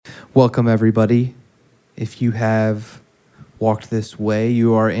Welcome, everybody. If you have walked this way,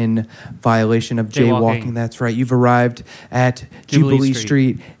 you are in violation of jaywalking. That's right. You've arrived at Jubilee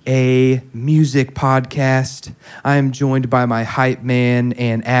Street, a music podcast. I am joined by my hype man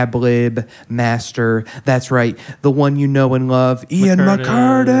and ad-lib master. That's right. The one you know and love, Ian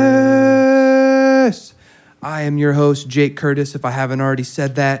McCurtis. I am your host, Jake Curtis, if I haven't already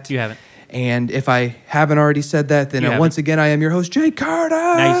said that. You haven't. And if I haven't already said that, then once again, I am your host, Jake Curtis.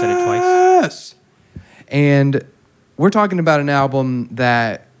 Now you said it twice. And we're talking about an album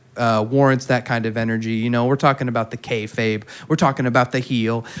that warrants that kind of energy. You know, we're talking about the kayfabe. We're talking about the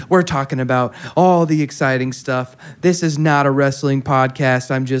heel. We're talking about all the exciting stuff. This is not a wrestling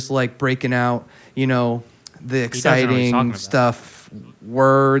podcast. I'm just like breaking out, you know, the exciting stuff.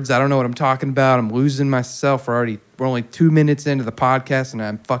 Words. I don't know what I'm talking about. I'm losing myself. We're only 2 minutes into the podcast and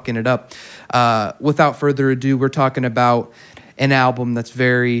I'm fucking it up. Without further ado, we're talking about an album that's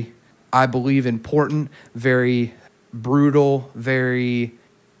very, I believe, important, very brutal, very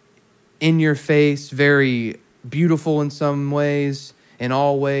in your face, very beautiful in some ways, in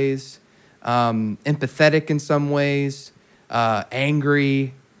all ways, empathetic in some ways,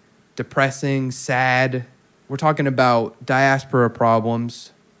 angry, depressing, sad. We're talking about Diaspora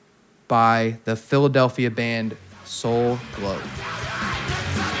Problems by the Philadelphia band Soul Glo.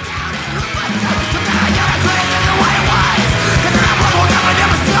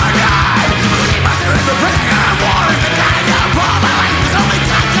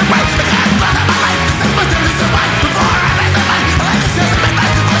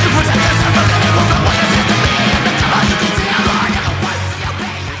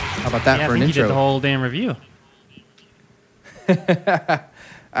 How about that for an intro? You did the whole damn review.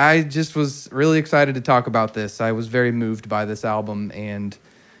 I just was really excited to talk about this. I was very moved by this album, and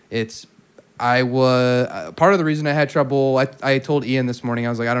part of the reason I had trouble, I told Ian this morning, I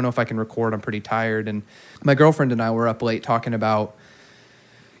was like, I don't know if I can record, I'm pretty tired, and my girlfriend and I were up late talking about,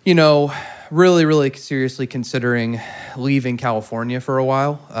 you know, really, really seriously considering leaving California for a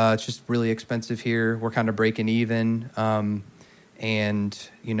while. It's just really expensive here. We're kind of breaking even, and,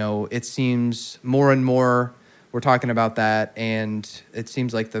 you know, it seems more and more we're talking about that, and it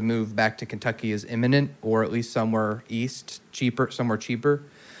seems like the move back to Kentucky is imminent, or at least somewhere somewhere cheaper.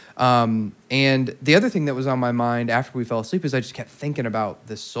 And the other thing that was on my mind after we fell asleep is I just kept thinking about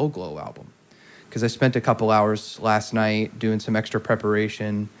this Soul Glo album, because I spent a couple hours last night doing some extra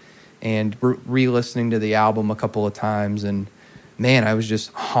preparation and re-listening to the album a couple of times, and man, I was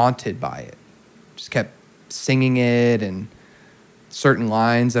just haunted by it. Just kept singing it, and certain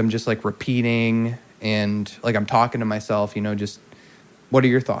lines I'm just like repeating, and like I'm talking to myself, you know, just what are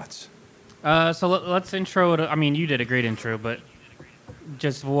your thoughts? So let's intro it. I mean, you did a great intro, but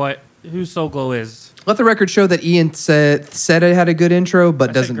just who Soul Glo is. Let the record show that Ian said it had a good intro,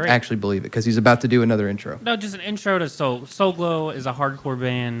 but doesn't actually believe it because he's about to do another intro. No, just an intro to Soul. Soul Glo is a hardcore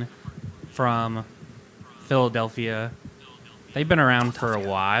band from Philadelphia. They've been around for a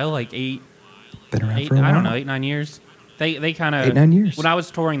while, like 8, 9 years. They kind of 8-9 years. When I was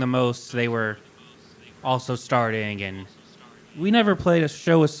touring the most, they were also starting, and we never played a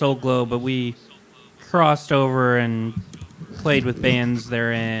show with Soul Glo, but we crossed over and played with bands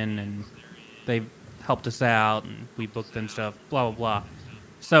they're in, and they helped us out, and we booked them stuff, blah, blah, blah.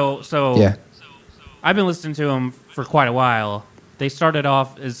 So yeah. I've been listening to them for quite a while. They started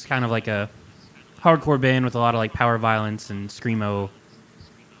off as kind of like a hardcore band with a lot of like power violence and screamo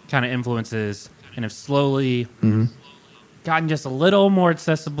kind of influences, and have slowly gotten just a little more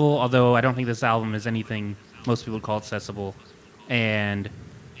accessible, although I don't think this album is anything most people would call accessible. And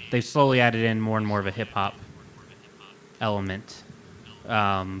they've slowly added in more and more of a hip-hop element.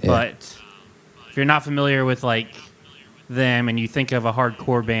 But if you're not familiar with like them and you think of a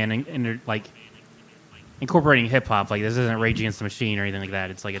hardcore band and like incorporating hip-hop, like this isn't Rage Against the Machine or anything like that.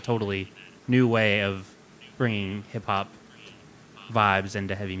 It's like a totally new way of bringing hip-hop vibes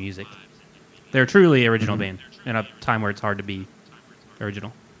into heavy music. They're a truly original band in a time where it's hard to be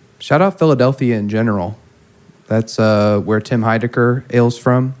original. Shout out Philadelphia in general. That's where Tim Heidecker hails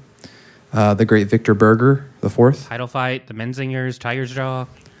from. The great Victor Berger, the fourth. Title Fight, the Menzingers, Tiger's Jaw.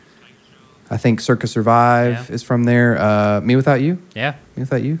 I think Circa Survive is from there. Me Without You? Yeah. Me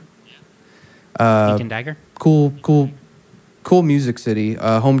Without You? Deacon Dagger? Cool music city.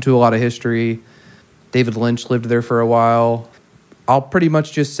 Home to a lot of history. David Lynch lived there for a while. I'll pretty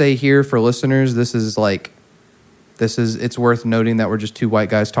much just say here for listeners, it's worth noting that we're just two white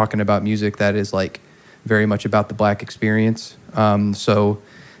guys talking about music that is like very much about the black experience. So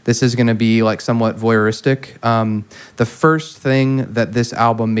this is going to be like somewhat voyeuristic. The first thing that this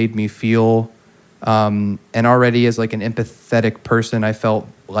album made me feel, and already as like an empathetic person, I felt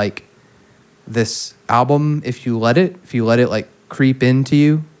like this album if you let it like creep into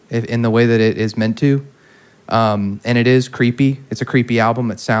you in the way that it is meant to. And it is creepy. It's a creepy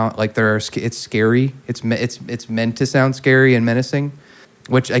album. It's scary. It's meant to sound scary and menacing,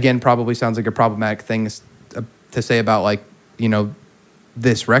 which again probably sounds like a problematic thing to say about like, you know,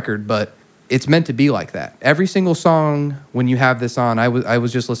 this record, but it's meant to be like that. Every single song when you have this on, I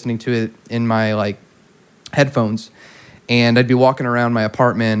was just listening to it in my like headphones, and I'd be walking around my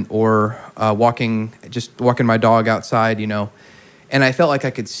apartment or walking my dog outside, you know, and I felt like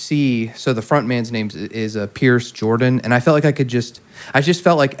I could see. So the front man's name is Pierce Jordan, and I felt like I just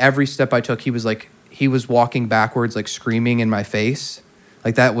felt like every step I took, he was walking backwards, like screaming in my face.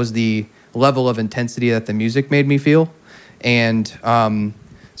 Like that was the level of intensity that the music made me feel. And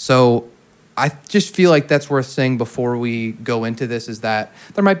so I just feel like that's worth saying before we go into this, is that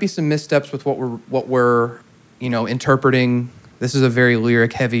there might be some missteps with what we're you know, interpreting. This is a very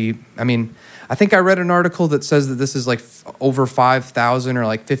lyric heavy. I mean, I think I read an article that says that this is like over 5,000 or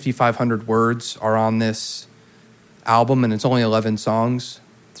like 5,500 words are on this album, and it's only 11 songs.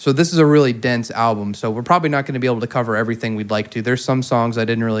 So this is a really dense album. So we're probably not going to be able to cover everything we'd like to. There's some songs I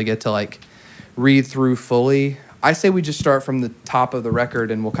didn't really get to like read through fully. I say we just start from the top of the record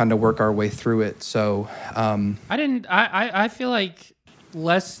and we'll kind of work our way through it. So I feel like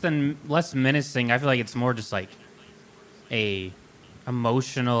less menacing. I feel like it's more just like a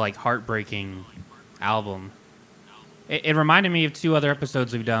emotional, like heartbreaking album. It reminded me of two other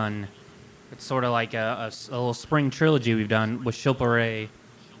episodes we've done. It's sort of like a little spring trilogy we've done with Shilpa Ray,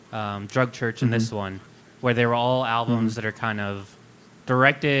 Drug Church, and this one, where they were all albums that are kind of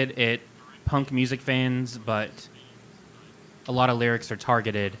directed at punk music fans, but a lot of lyrics are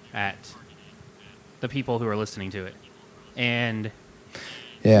targeted at the people who are listening to it. And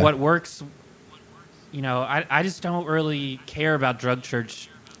what works, you know, I just don't really care about Drug Church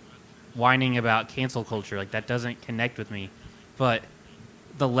whining about cancel culture. Like, that doesn't connect with me. But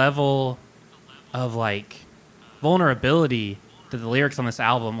the level of, like, vulnerability to the lyrics on this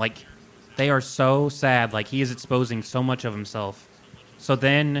album, like, they are so sad. Like, he is exposing so much of himself. So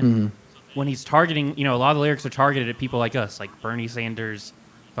then when he's targeting, you know, a lot of the lyrics are targeted at people like us, like Bernie Sanders,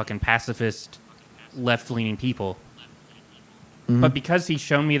 fucking pacifist, left-leaning people. But because he's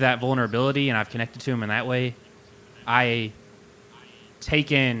shown me that vulnerability and I've connected to him in that way, I take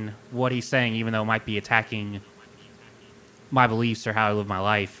in what he's saying, even though it might be attacking my beliefs or how I live my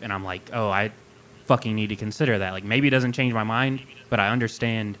life. And I'm like, oh, I fucking need to consider that. Like, maybe it doesn't change my mind, but I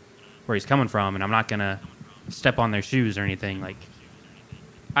understand where he's coming from, and I'm not going to step on their shoes or anything. Like,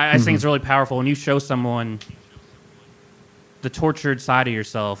 I think it's really powerful when you show someone the tortured side of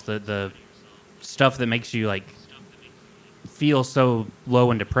yourself, the stuff that makes you, like, feel so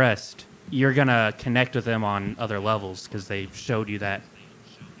low and depressed. You're going to connect with them on other levels because they showed you that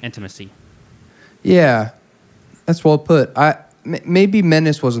intimacy. Yeah, that's well put. Maybe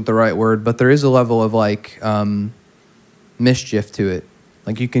menace wasn't the right word, but there is a level of, like, mischief to it.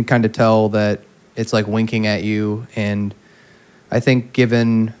 Like, you can kind of tell that it's, like, winking at you. And I think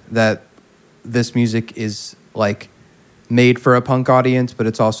given that this music is, like, made for a punk audience, but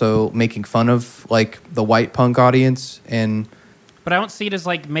it's also making fun of, like, the white punk audience. But I don't see it as,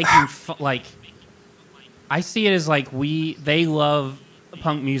 like, making like, I see it as, like, they love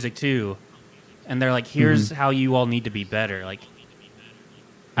punk music too, and they're like, here's how you all need to be better. Like,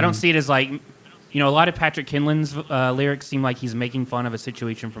 I don't see it as, like, you know, a lot of Patrick Kinlan's lyrics seem like he's making fun of a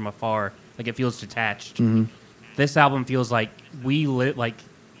situation from afar. Like, it feels detached. This album feels like like,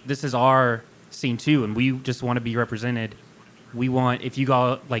 this is our scene too, and we just want to be represented. We want, if you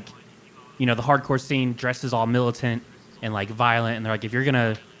go, like, you know, the hardcore scene dresses all militant and, like, violent, and they're like, if you're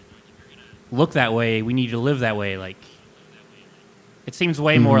gonna look that way, we need you to live that way. Like, it seems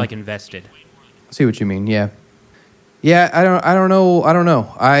way more, like, invested. I see what you mean. Yeah. I don't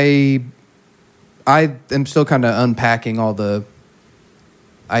know. I am still kind of unpacking all the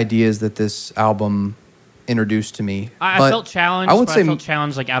ideas that this album introduced to me. I felt challenged. I felt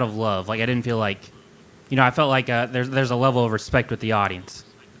challenged, like, out of love. Like, I didn't feel like, you know, I felt like there's a level of respect with the audience.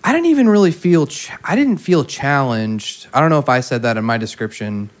 I didn't even really feel. I didn't feel challenged. I don't know if I said that in my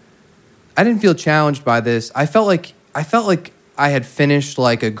description. I didn't feel challenged by this. I felt like I had finished,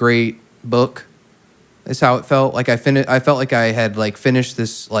 like, a great book. That's how it felt. Like, I felt like I had, like, finished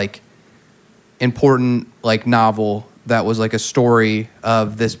this, like, important, like, novel that was, like, a story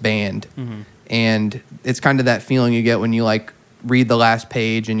of this band. And it's kind of that feeling you get when you, like, read the last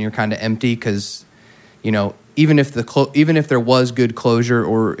page and you're kind of empty because, you know, even if there was good closure,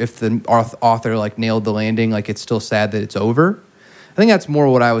 or if the author, like, nailed the landing, like, it's still sad that it's over. I think that's more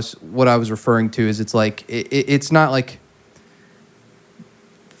what I was referring to. Is it's like it's not like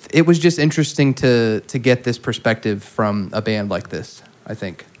it was just interesting to get this perspective from a band like this, I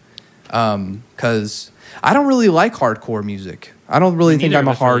think. Because I don't really like hardcore music. I don't really think I'm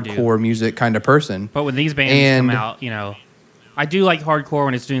a hardcore music kind of person. But when these bands come out, I do like hardcore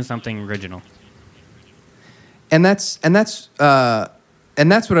when it's doing something original. And that's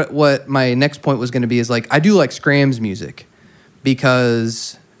what my next point was going to be, is like, I do like Scram's music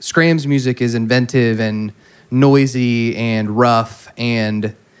because Scram's music is inventive and noisy and rough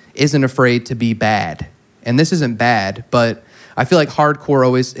and isn't afraid to be bad. And this isn't bad, but I feel like hardcore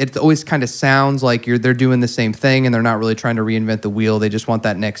always kind of sounds like they're doing the same thing and they're not really trying to reinvent the wheel. They just want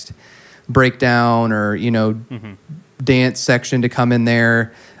that next breakdown or, dance section to come in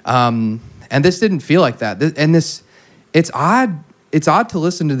there. And this didn't feel like that. It's odd. It's odd to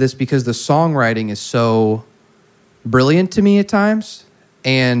listen to this because the songwriting is so brilliant to me at times,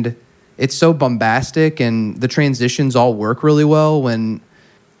 and it's so bombastic, and the transitions all work really well. When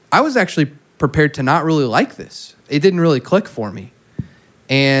I was actually prepared to not really like this, it didn't really click for me.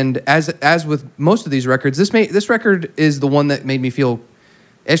 And as with most of these records, this record is the one that made me feel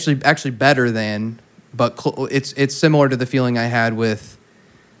actually better than, but it's similar to the feeling I had with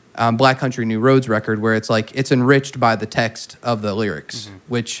Black Country New Roads record, where it's like it's enriched by the text of the lyrics,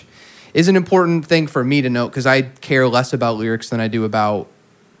 which is an important thing for me to note because I care less about lyrics than I do about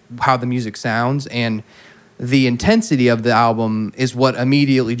how the music sounds, and the intensity of the album is what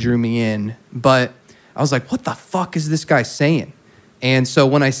immediately drew me in. But I was like, what the fuck is this guy saying? And so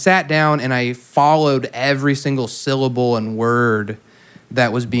when I sat down and I followed every single syllable and word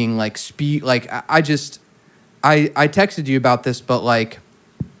that was being I texted you about this, but like,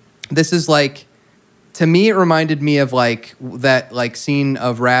 this is like, to me, it reminded me of like that like scene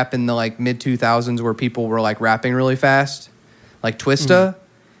of rap in the like mid 2000s where people were like rapping really fast, like Twista.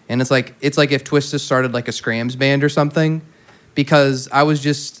 And it's like if Twista started like a Scrams band or something, because I was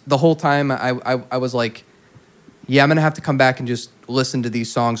just, the whole time I was like, yeah, I'm going to have to come back and just listen to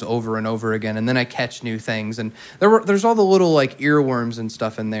these songs over and over again. And then I catch new things. And there's all the little like earworms and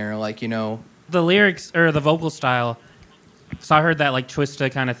stuff in there. Like, the lyrics or the vocal style. So I heard that like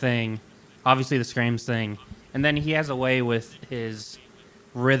Twista kind of thing, obviously the Scrams thing. And then he has a way with his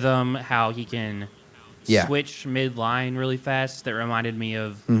rhythm, how he can switch mid-line really fast. That reminded me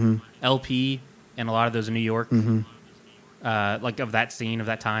of LP and a lot of those in New York, like of that scene, of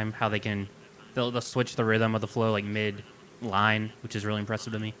that time, how they'll switch the rhythm of the flow like mid-line, which is really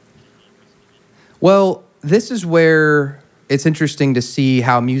impressive to me. Well, this is where it's interesting to see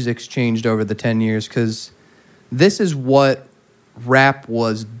how music's changed over the 10 years, because this is what rap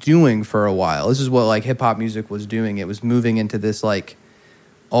was doing for a while. This is what like hip-hop music was doing. It was moving into this like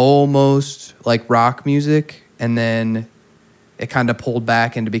almost like rock music, and then it kind of pulled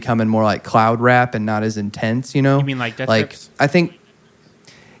back into becoming more like cloud rap and not as intense, You mean like Death Grips? I think,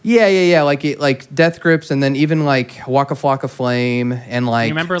 yeah, like Death Grips, and then even like Waka Flocka Flame, and like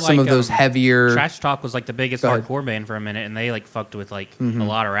remember, some of those heavier. Trash Talk was like the biggest hardcore band for a minute, and they like fucked with like a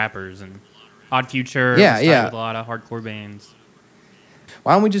lot of rappers, and Odd Future, with a lot of hardcore bands.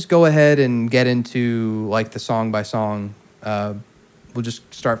 Why don't we just go ahead and get into like the song by song? We'll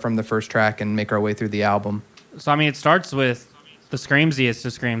just start from the first track and make our way through the album. So, I mean, it starts with the screamsiest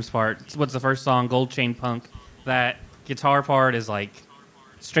of screams part. What's the first song? Gold Chain Punk. That guitar part is like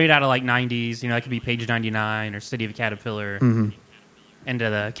straight out of like 90s. That could be Page 99 or City of a Caterpillar. Into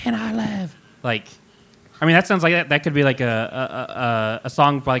the Can I Live? Like, I mean, that sounds like that could be like a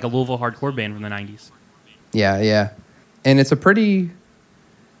song by like a Louisville hardcore band from the 90s. Yeah. And it's a pretty,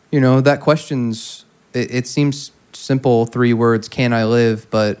 that question's, it seems simple, 3 words, can I live?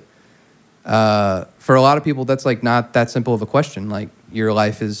 But for a lot of people, that's like not that simple of a question. Like, your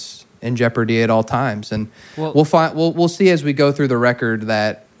life is in jeopardy at all times. And we'll see as we go through the record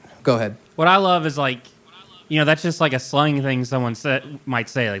that, go ahead. What I love is like, that's just like a slang thing someone might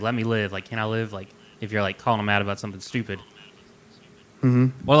say, like, let me live, like, can I live? Like, if you're like calling them out about something stupid.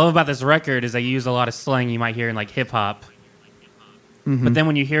 What I love about this record is they use a lot of slang you might hear in like hip hop. But then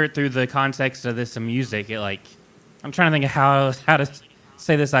when you hear it through the context of this music, it like, I'm trying to think of how to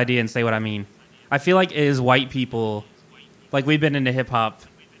say this idea and say what I mean. I feel like it is white people, like we've been into hip hop,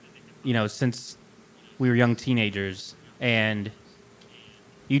 since we were young teenagers, and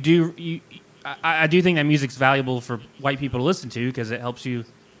I do think that music's valuable for white people to listen to because it helps you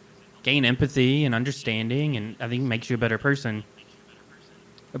gain empathy and understanding, and I think makes you a better person.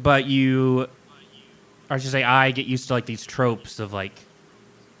 But I get used to like these tropes of like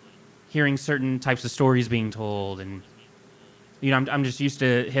hearing certain types of stories being told, and I'm just used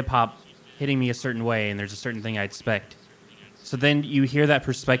to hip hop hitting me a certain way, and there's a certain thing I expect. So then you hear that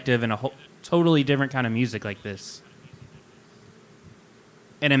perspective in a totally different kind of music like this.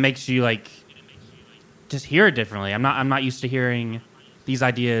 and it makes you like just hear it differently. I'm not used to hearing these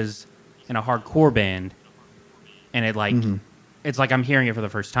ideas in a hardcore band, and it's like I'm hearing it for the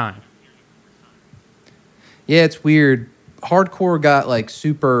first time. Yeah, it's weird. Hardcore got like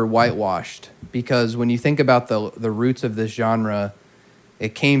super whitewashed because when you think about the roots of this genre,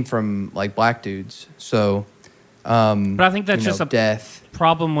 it came from like black dudes. So, but I think that's just a death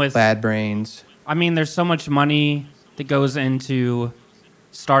problem with Bad Brains. I mean, there's so much money that goes into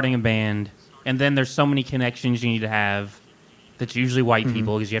starting a band, and then there's so many connections you need to have. That's usually white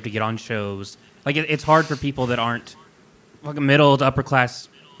people because you have to get on shows. Like it's hard for people that aren't like middle to upper class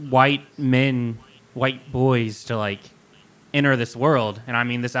white men, white boys to like enter this world. And I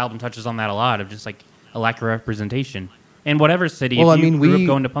mean, this album touches on that a lot of just like a lack of representation in whatever city. Well, if I you mean, grew up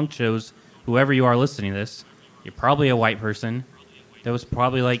going to punk shows, whoever you are listening to this, you're probably a white person. There was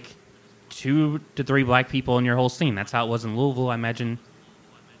probably like 2 to 3 black people in your whole scene. That's how it was in Louisville. I imagine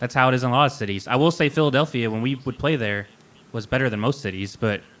that's how it is in a lot of cities. I will say Philadelphia, when we would play there, was better than most cities,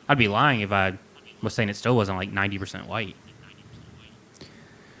 but I'd be lying if I was saying it still wasn't like 90% white.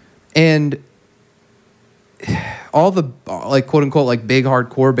 And all the like quote unquote like big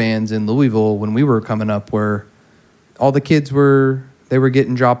hardcore bands in Louisville when we were coming up were all the kids were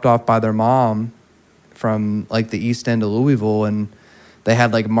getting dropped off by their mom from like the east end of Louisville, and they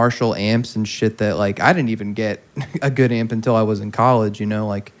had like Marshall amps and shit that like I didn't even get a good amp until I was in college,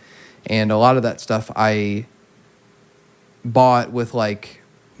 like, and a lot of that stuff I bought with like,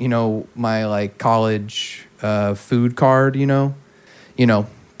 my like college food card,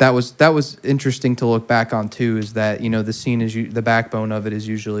 that was interesting to look back on too, is that, the scene is the backbone of it is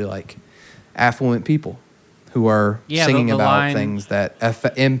usually like affluent people who are singing the about line, things that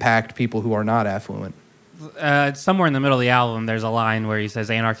impact people who are not affluent. Somewhere in the middle of the album, there's a line where he says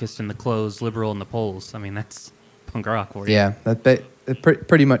anarchist in the clothes, liberal in the polls. I mean, that's punk rock for you. Yeah, it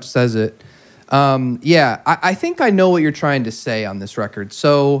pretty much says it. I think I know what you're trying to say on this record.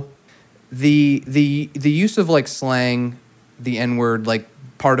 So the use of like slang, the N-word, like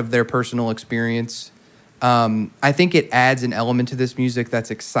part of their personal experience, I think it adds an element to this music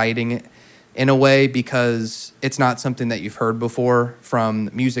that's exciting in a way because it's not something that you've heard before from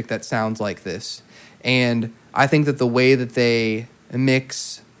music that sounds like this. And I think that the way that they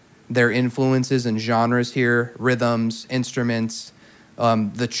mix their influences and genres here, rhythms, instruments,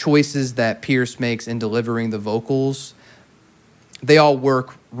 the choices that Pierce makes in delivering the vocals, they all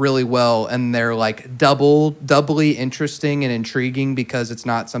work really well, and they're like doubly interesting and intriguing because it's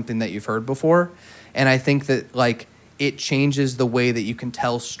not something that you've heard before. And I think that like it changes the way that you can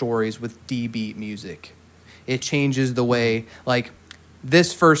tell stories with D-beat music. It changes the way, like,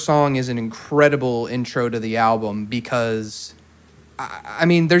 this first song is an incredible intro to the album because, I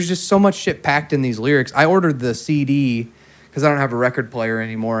mean, there's just so much shit packed in these lyrics. I ordered the CD because I don't have a record player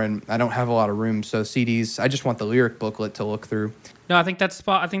anymore and I don't have a lot of room. So CDs, I just want the lyric booklet to look through. No, I think that's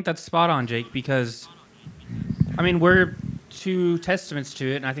spot on, Jake, because, I mean, we're 2 testaments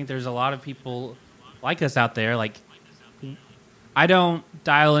to it, and I think there's a lot of people like us out there. Like, I don't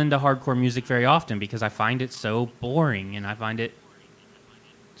dial into hardcore music very often because I find it so boring, and I find it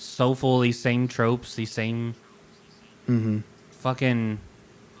so full of these same tropes, these same fucking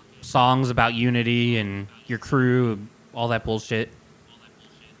songs about unity and your crew, all that bullshit.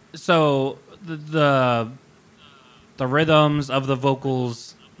 So the rhythms of the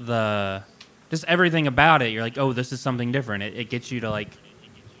vocals, just everything about it, you're like, oh, this is something different. It gets you to like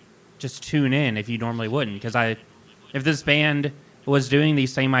just tune in if you normally wouldn't. Because if this band was doing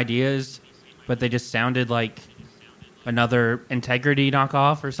these same ideas, but they just sounded like another Integrity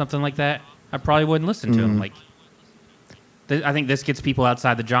knockoff or something like that, I probably wouldn't listen to them. Like, I think this gets people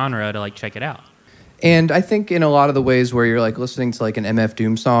outside the genre to like check it out. And I think in a lot of the ways where you're like listening to like an MF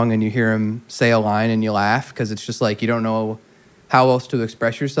Doom song and you hear him say a line and you laugh because it's just like you don't know how else to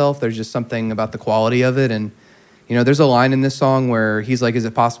express yourself. There's just something about the quality of it. And, there's a line in this song where he's like, is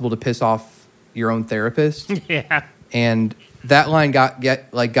it possible to piss off your own therapist? Yeah. And that line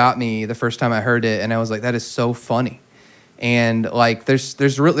got me the first time I heard it. And I was like, that is so funny. And like, there's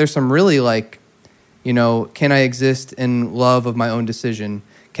some really like, can I exist in love of my own decision?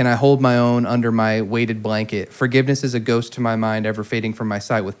 Can I hold my own under my weighted blanket? Forgiveness is a ghost to my mind, ever fading from my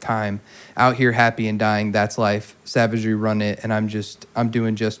sight with time. Out here happy and dying, that's life. Savagery run it, and I'm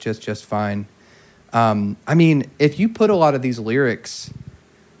doing just fine. I mean, if you put a lot of these lyrics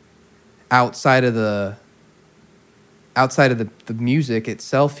outside of the music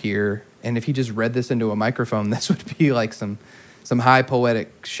itself here, and if you just read this into a microphone, this would be like some high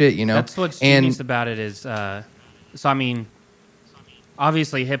poetic shit, That's what's genius about it is, so I mean,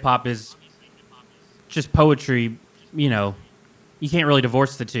 obviously hip hop is just poetry, you can't really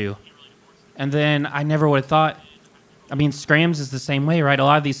divorce the two. And then I never would have thought. I mean, Scrams is the same way, right? A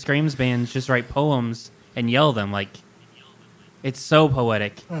lot of these Scrams bands just write poems and yell them. Like, it's so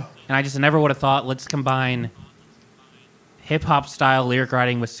poetic. And I just never would have thought, let's combine hip-hop style lyric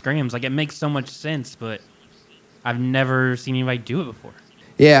writing with Scrams. Like, it makes so much sense, but I've never seen anybody do it before.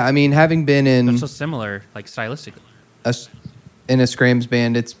 Yeah, I mean, having been in They're so similar, like, stylistically. in a Scrams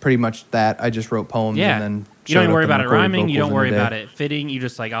band, it's pretty much that. I just wrote poems Yeah. and then You don't even showed worry up and about it recorded rhyming. You vocals don't in a worry day. about it fitting. You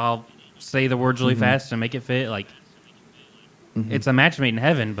just, like, I'll say the words really fast and make it fit. Like, it's a match made in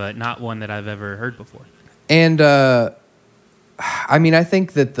heaven, but not one that I've ever heard before. And I mean, I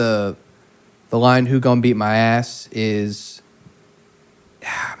think that the line "Who gonna beat my ass" is,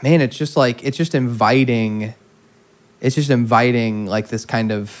 man, it's just inviting. It's just inviting, like, this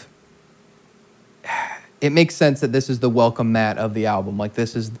kind of. It makes sense that this is the welcome mat of the album. Like,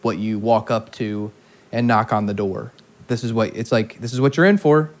 this is what you walk up to and knock on the door. This is what it's like. This is what you're in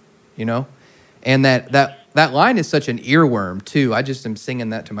for, you know. And that line is such an earworm too. I just am singing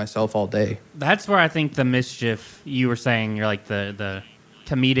that to myself all day. That's where I think the mischief you were saying, you're like the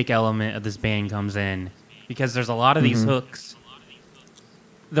comedic element of this band comes in, because there's a lot of these hooks.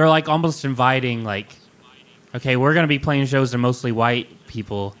 They're like almost inviting, like, okay, we're gonna be playing shows to mostly white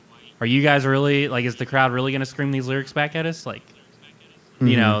people. Are you guys really, like, is the crowd really gonna scream these lyrics back at us? Like,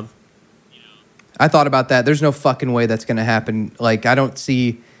 you know. I thought about that. There's no fucking way that's gonna happen. Like, I don't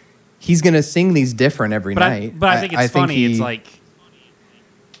see. He's gonna sing these different every night. But I think it's funny. It's like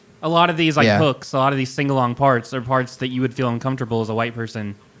a lot of these hooks, a lot of these sing-along parts are parts that you would feel uncomfortable as a white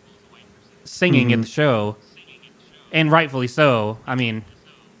person singing at the show, and rightfully so. I mean,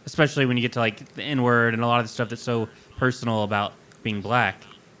 especially when you get to, like, the N-word and a lot of the stuff that's so personal about being black.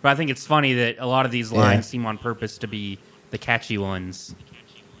 But I think it's funny that a lot of these lines seem on purpose to be the catchy ones.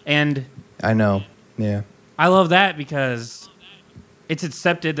 And I know. Yeah. I love that because it's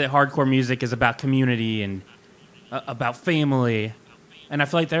accepted that hardcore music is about community and about family. And I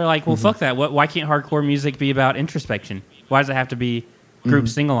feel like they're like, well, fuck that. Why can't hardcore music be about introspection? Why does it have to be group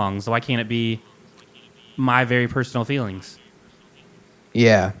sing-alongs? Why can't it be my very personal feelings?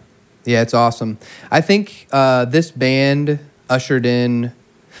 Yeah. Yeah, it's awesome. I think this band ushered in,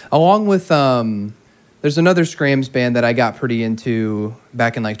 along with, there's another Scrams band that I got pretty into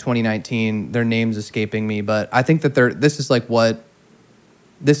back in, like, 2019. Their name's escaping me, but I think that this is like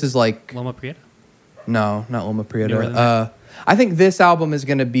Loma Prieta? No, not Loma Newer than Prieta. that? I think this album is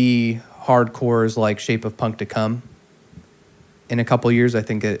going to be hardcore's, like, Shape of Punk to come. In a couple years, I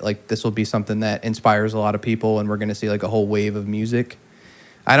think this will be something that inspires a lot of people, and we're going to see, like, a whole wave of music.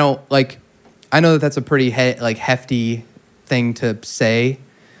 I know that that's a pretty hefty thing to say,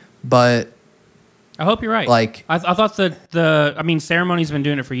 but I hope you're right. Like, I thought I mean, Ceremony's been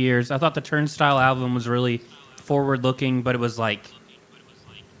doing it for years. I thought the Turnstile album was really forward-looking, but it was like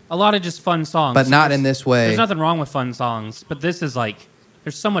a lot of just fun songs. But not in this way. There's nothing wrong with fun songs, but this is like,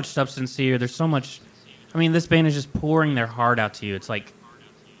 there's so much substance here. There's so much. I mean, this band is just pouring their heart out to you. It's like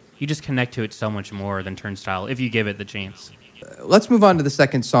you just connect to it so much more than Turnstile if you give it the chance. Let's move on to the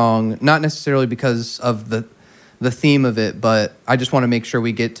second song, not necessarily because of the theme of it, but I just want to make sure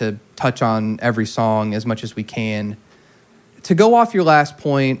we get to touch on every song as much as we can. To go off your last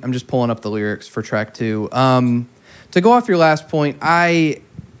point, I'm just pulling up the lyrics for track 2. To go off your last point, I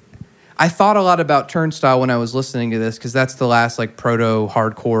thought a lot about Turnstile when I was listening to this, because that's the last, like,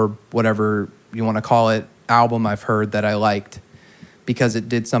 proto-hardcore, whatever you want to call it, album I've heard that I liked, because it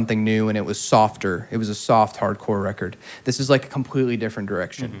did something new and it was softer. It was a soft hardcore record. This is, like, a completely different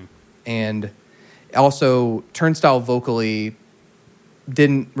direction. And also, Turnstile vocally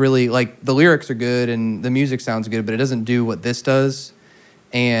didn't really, like, the lyrics are good and the music sounds good, but it doesn't do what this does.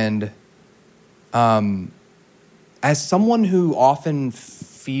 And as someone who often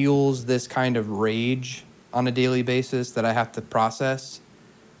feels this kind of rage on a daily basis that I have to process,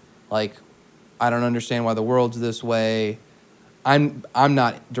 like, I don't understand why the world's this way. I'm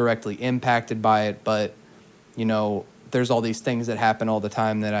not directly impacted by it, but, you know, there's all these things that happen all the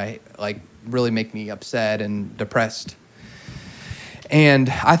time that I, like, really make me upset and depressed. And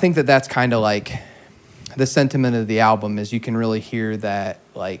I think that that's kind of like the sentiment of the album, is you can really hear that,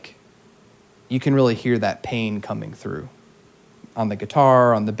 like, you can really hear that pain coming through on the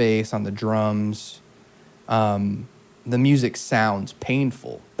guitar, on the bass, on the drums. The music sounds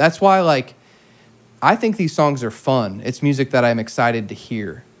painful. That's why, like, I think these songs are fun. It's music that I'm excited to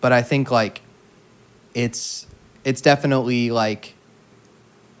hear. But I think, like, it's definitely, like,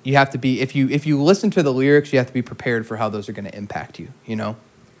 you have to be, if you listen to the lyrics, you have to be prepared for how those are going to impact you, you know?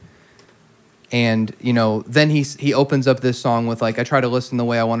 And, you know, then he opens up this song with, like, I try to listen the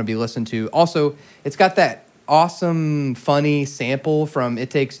way I want to be listened to. Also, it's got that awesome, funny sample from It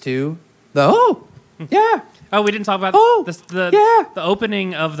Takes Two. Yeah. Oh, we didn't talk about Oh, this. yeah. The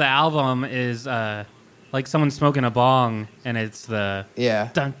opening of the album is like someone smoking a bong, and it's the Yeah.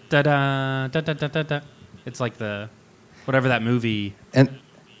 dun da da da da da da da. It's like the whatever that movie And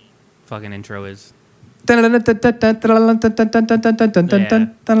fucking intro is. I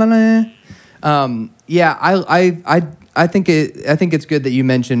think it's good that you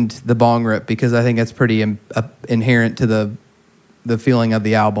mentioned the bong rip because I think it's pretty inherent to the feeling of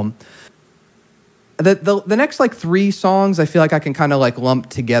the album. The next like 3 songs I feel like I can kind of like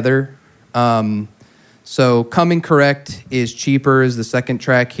lump together. So Coming Correct is Cheaper is the second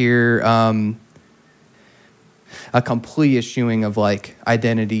track here. A complete eschewing of like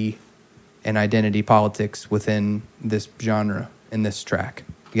identity and identity politics within this genre in this track.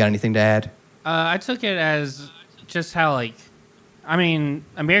 You got anything to add? I took it as just how like, I mean,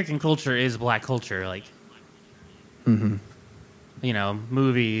 American culture is black culture. Like, Mm-hmm. you know,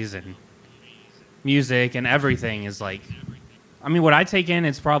 movies and music and everything is like, I mean, what I take in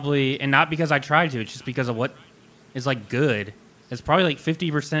is probably, and not because I tried to, it's just because of what is like good. It's probably like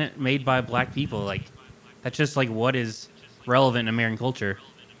 50% made by black people. Like, that's just like what is relevant in American culture,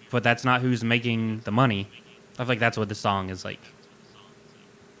 but that's not who's making the money. I feel like that's what the song is like.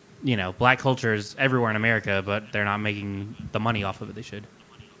 You know, black culture is everywhere in America, but they're not making the money off of it they should.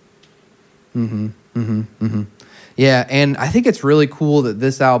 Yeah, and I think it's really cool that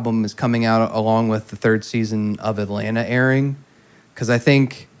this album is coming out along with the 3rd season of Atlanta airing, because I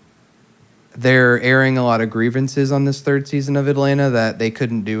think they're airing a lot of grievances on this 3rd season of Atlanta that they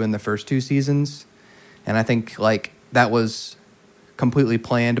couldn't do in the first 2 seasons, and I think like that was completely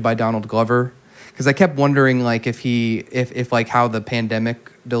planned by Donald Glover, because I kept wondering like if like how the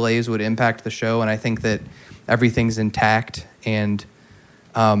pandemic delays would impact the show, and I think that everything's intact. And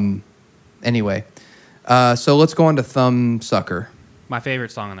anyway, so let's go on to Thumbsucker. My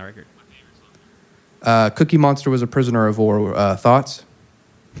favorite song on the record. Cookie Monster was a prisoner of war. Thoughts?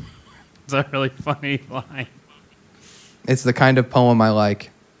 It's a really funny line. It's the kind of poem I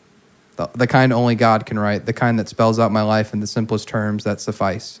like. The kind only God can write. The kind that spells out my life in the simplest terms that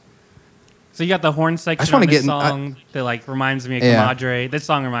suffice. So you got the horn section on this song that like reminds me of Comadre. This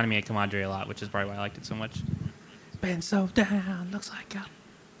song reminded me of Comadre a lot, which is probably why I liked it so much. Been so down, looks like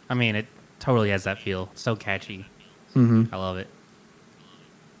I mean, it totally has that feel. So catchy. Mm-hmm. I love it.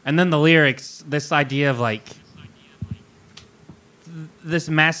 And then the lyrics, this idea of like this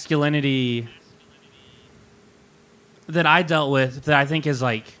masculinity that I dealt with that I think is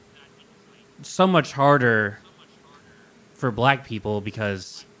like so much harder for black people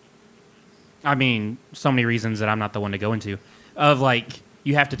because, I mean, so many reasons that I'm not the one to go into. Of like,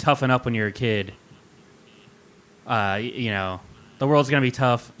 you have to toughen up when you're a kid. You know, the world's going to be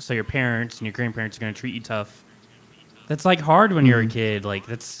tough, so your parents and your grandparents are going to treat you tough. That's like hard when you're a kid. Like,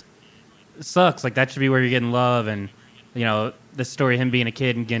 it sucks. Like, that should be where you're getting love. And, you know, the story of him being a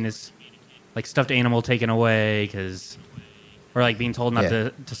kid and getting his like stuffed animal taken away because, or like being told not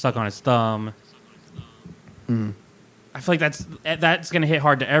to suck on his thumb. I feel like that's going to hit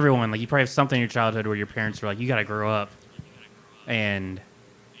hard to everyone. Like, you probably have something in your childhood where your parents were like, you got to grow up. And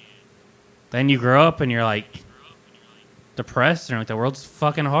then you grow up and you're like depressed and like the world's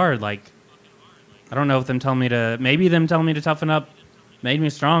fucking hard. Like, I don't know if them telling me to toughen up made me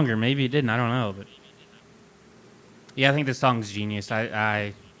stronger. Maybe it didn't. I don't know. But yeah, I think this song's genius.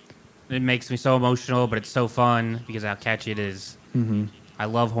 It makes me so emotional, but it's so fun because of how catchy it is. Mm-hmm. I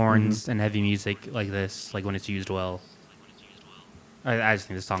love horns and heavy music like this, like when it's used well. I just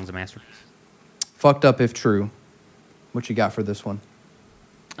think this song's a masterpiece. Fucked Up If True. What you got for this one?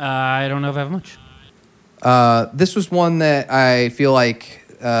 I don't know if I have much. This was one that I feel like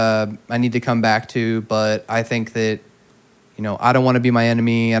I need to come back to, but I think that, you know, I don't want to be my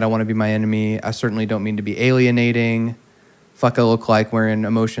enemy. I don't want to be my enemy. I certainly don't mean to be alienating. Fuck, I look like wearing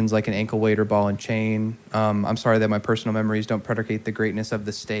emotions like an ankle weight or ball and chain. I'm sorry that my personal memories don't predicate the greatness of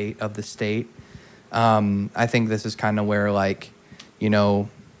the state. I think this is kind of where, like, you know,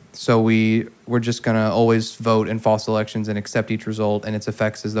 so we're just going to always vote in false elections and accept each result and its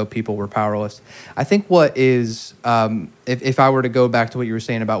effects as though people were powerless. I think what is, if I were to go back to what you were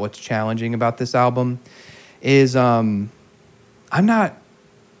saying about what's challenging about this album, is I'm not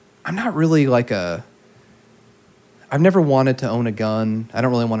really like I've never wanted to own a gun. I don't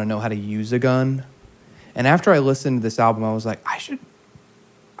really want to know how to use a gun. And after I listened to this album, I was like, I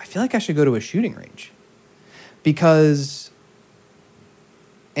feel like I should go to a shooting range. Because,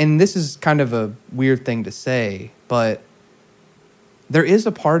 and this is kind of a weird thing to say, but there is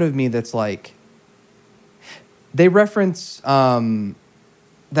a part of me that's like, they reference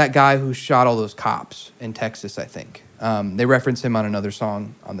that guy who shot all those cops in Texas, I think. They reference him on another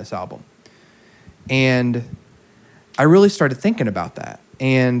song on this album. And I really started thinking about that.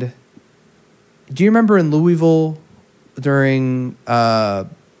 And do you remember in Louisville during in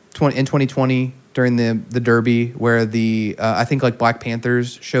 2020 during the Derby where the I think like Black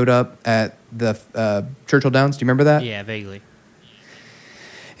Panthers showed up at the Churchill Downs? Do you remember that? Yeah, vaguely.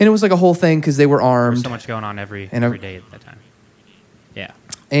 And it was like a whole thing because they were There armed. was so much going on every day at that time. Yeah.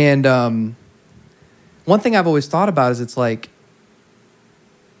 And one thing I've always thought about is it's like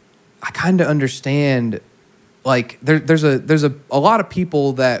I kind of understand. Like there's a lot of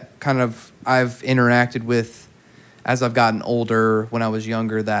people that kind of I've interacted with as I've gotten older. When I was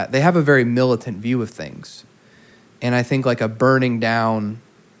younger, that they have a very militant view of things, and I think like a burning down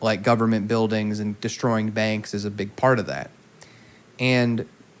like government buildings and destroying banks is a big part of that. And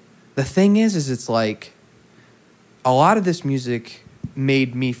the thing is it's like a lot of this music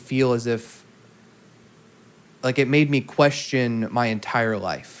made me feel as if like it made me question my entire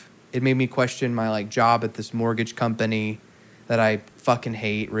life. It made me question my like job at this mortgage company that I fucking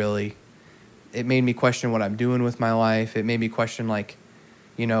hate, really. It made me question what I'm doing with my life. It made me question like,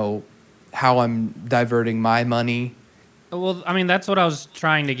 you know, how I'm diverting my money. Well, I mean, that's what I was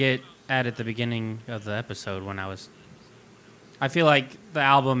trying to get at the beginning of the episode when I feel like the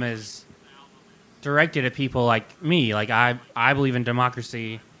album is directed at people like me. Like I believe in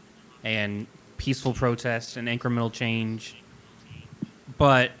democracy and peaceful protest and incremental change.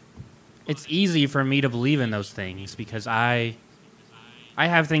 But it's easy for me to believe in those things because I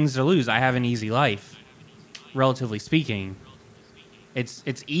have things to lose. I have an easy life, relatively speaking. It's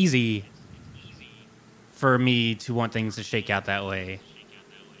easy for me to want things to shake out that way.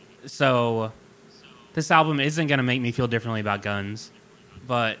 So this album isn't going to make me feel differently about guns,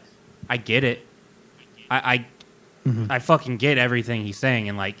 but I get it. I fucking get everything he's saying,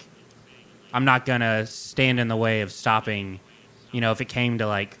 and like I'm not going to stand in the way of stopping, you know, if it came to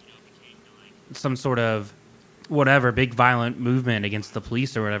like some sort of whatever big violent movement against the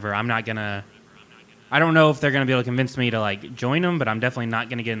police or whatever. I'm not going to I don't know if they're going to be able to convince me to like join them, but I'm definitely not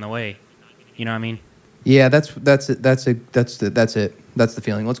going to get in the way. You know what I mean? Yeah, that's it. That's it. That's the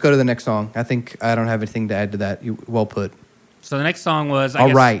feeling. Let's go to the next song. I think I don't have anything to add to that. Well put. So the next song was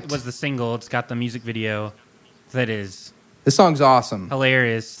was the single. It's got the music video that is this song's awesome.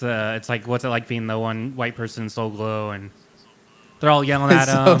 Hilarious. It's like what's it like being the one white person in Soul Glow, and they're all yelling at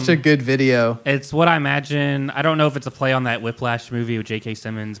him. It's such a good video. It's what I imagine. I don't know if it's a play on that Whiplash movie with J.K.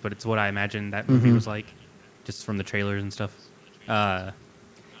 Simmons, but it's what I imagine that movie was like, just from the trailers and stuff.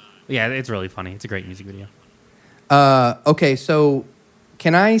 Yeah, it's really funny. It's a great music video. Okay, so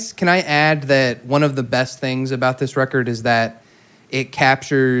can I add that one of the best things about this record is that it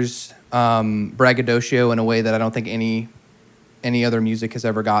captures braggadocio in a way that I don't think any other music has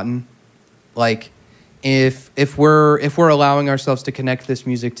ever gotten. Like, if we're allowing ourselves to connect this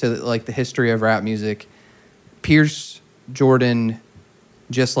music to like the history of rap music, Pierce Jordan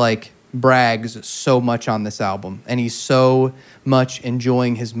just like brags so much on this album, and he's so much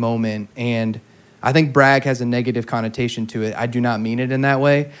enjoying his moment. And I think brag has a negative connotation to it. I do not mean it in that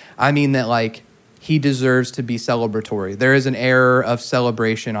way. I mean that like he deserves to be celebratory. There is an air of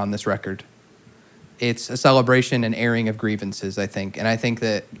celebration on this record. It's a celebration and airing of grievances, I think. And I think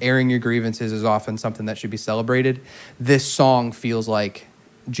that airing your grievances is often something that should be celebrated. This song feels like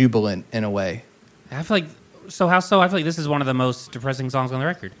jubilant in a way. I feel like I feel like this is one of the most depressing songs on the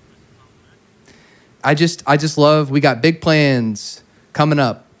record. I just love, we got big plans coming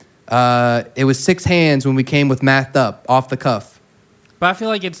up. It was 6 hands when we came with mathed up, off the cuff. But I feel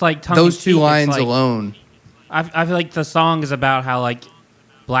like it's like those two lines alone. I feel like the song is about how like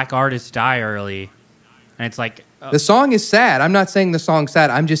black artists die early, and it's like the song is sad. I'm not saying the song's sad.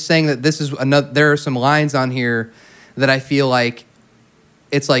 I'm just saying that this is another. There are some lines on here that I feel like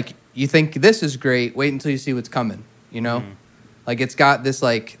it's like you think this is great. Wait until you see what's coming. You know. Like, it's got this,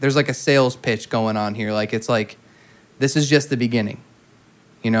 like, there's, like, a sales pitch going on here. Like, it's, like, this is just the beginning,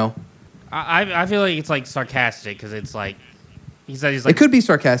 you know? I feel like it's, like, sarcastic because it's, like, he said he's, like... It could be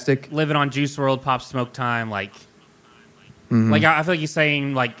sarcastic. Living on Juice WRLD, Pop Smoke time, like... Like, I feel like he's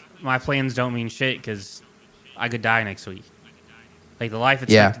saying, like, my plans don't mean shit because I could die next week. Like, the life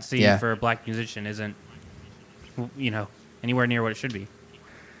expectancy for a black musician isn't, you know, anywhere near what it should be.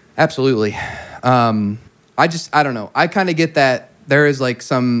 Absolutely. I don't know. I kind of get that there is like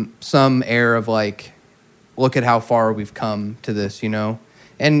some air of like, look at how far we've come to this, you know?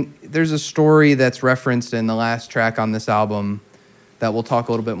 And there's a story that's referenced in the last track on this album that we'll talk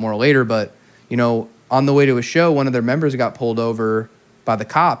a little bit more later. But, you know, on the way to a show, one of their members got pulled over by the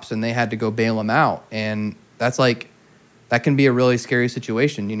cops and they had to go bail him out. And that's that can be a really scary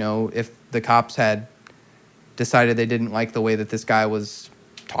situation. You know, if the cops had decided they didn't like the way that this guy was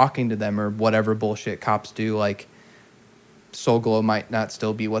talking to them or whatever bullshit cops do, like Soul Glow might not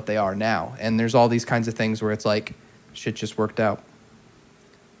still be what they are now. And there's all these kinds of things where it's like shit just worked out.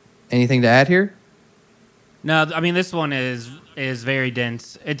 Anything to add here? No, I mean, this one is very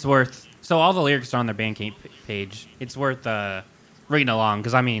dense. It's worth... So all the lyrics are on their Bandcamp page. It's worth reading along,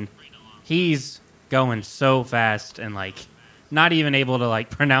 because, I mean, he's going so fast and, like, not even able to, like,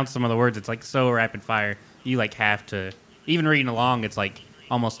 pronounce some of the words. It's, like, so rapid fire. You, like, have to... Even reading along, it's, like,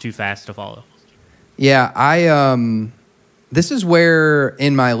 almost too fast to follow. Yeah, this is where,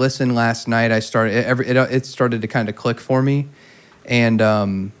 in my listen last night, it started to kind of click for me. And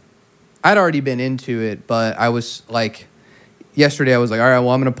I'd already been into it, but I was like, yesterday I was like, all right, well,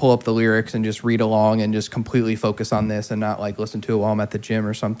 I'm going to pull up the lyrics and just read along and just completely focus on this and not like listen to it while I'm at the gym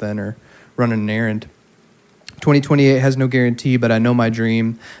or something or running an errand. 2028 has no guarantee, but I know my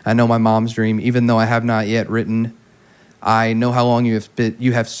dream. I know my mom's dream. Even though I have not yet written, I know how long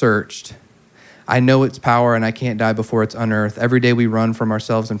you have searched. I know its power, and I can't die before it's unearthed. Every day we run from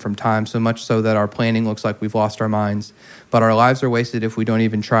ourselves and from time, so much so that our planning looks like we've lost our minds. But our lives are wasted if we don't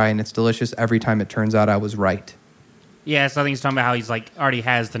even try, and it's delicious every time it turns out I was right. Yeah, so I think he's talking about how he's like already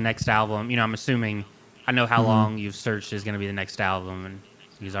has the next album. You know, I'm assuming I know how long you've searched is going to be the next album, and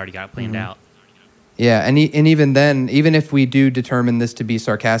he's already got it planned out. Yeah, and even then, even if we do determine this to be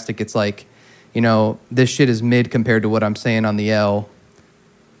sarcastic, it's like, you know, this shit is mid compared to what I'm saying on the L.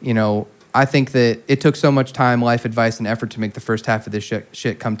 You know, I think that it took so much time, life advice, and effort to make the first half of this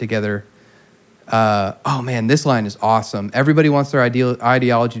shit come together. Oh man, this line is awesome. Everybody wants their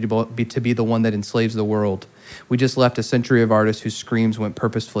ideology to be the one that enslaves the world. We just left a century of artists whose screams went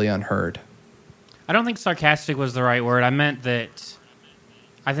purposefully unheard. I don't think sarcastic was the right word. I meant that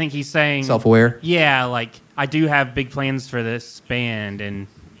I think he's saying... Self-aware? Yeah, like, I do have big plans for this band and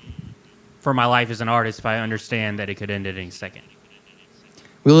for my life as an artist, but I understand that it could end at any second.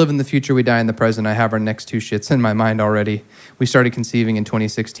 We live in the future, we die in the present. I have our next two shits in my mind already. We started conceiving in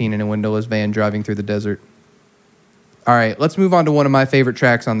 2016 in a windowless van driving through the desert. All right, let's move on to one of my favorite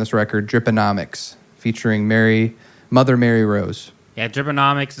tracks on this record, Driponomics, featuring Mother Mary Rose. Yeah,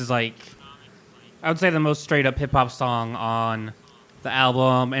 Driponomics is like, I would say the most straight-up hip-hop song on the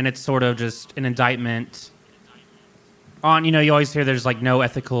album, and it's sort of just an indictment on, you know, you always hear there's like no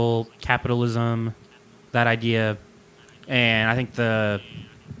ethical capitalism, that idea. And I think the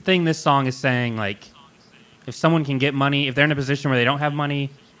thing this song is saying, like, if someone can get money, if they're in a position where they don't have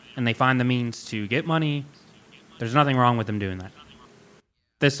money and they find the means to get money, there's nothing wrong with them doing that.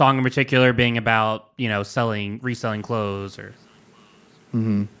 This song in particular being about, you know, reselling clothes or,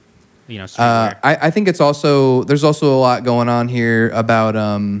 you know, streetwear. I think it's also, there's also a lot going on here about,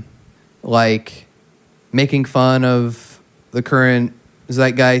 like, making fun of the current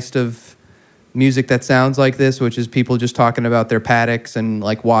zeitgeist of music that sounds like this, which is people just talking about their Patek's and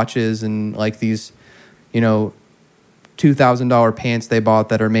like watches and like these, you know, $2,000 pants they bought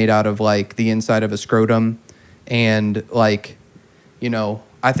that are made out of like the inside of a scrotum. And like, you know,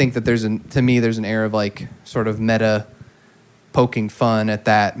 I think that there's an air of like sort of meta poking fun at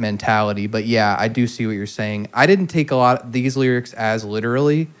that mentality. But yeah, I do see what you're saying. I didn't take a lot of these lyrics as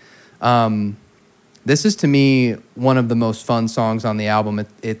literally. This is to me one of the most fun songs on the album.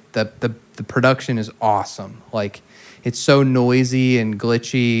 The production is awesome. Like, it's so noisy and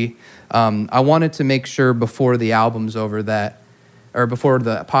glitchy. I wanted to make sure before the album's over before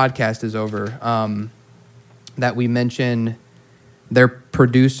the podcast is over, that we mention their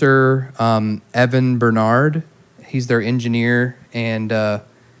producer, Evan Bernard. He's their engineer, and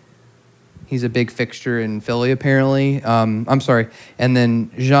he's a big fixture in Philly, apparently. I'm sorry. And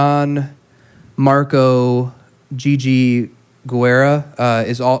then Jean Marco Gigi Guerra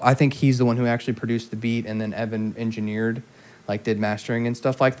I think he's the one who actually produced the beat, and then Evan engineered, like did mastering and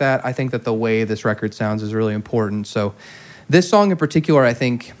stuff like that. I think that the way this record sounds is really important. So this song in particular, I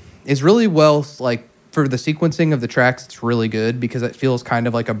think, is really well, like, for the sequencing of the tracks, it's really good because it feels kind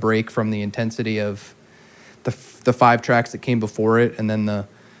of like a break from the intensity of the 5 tracks that came before it, and then the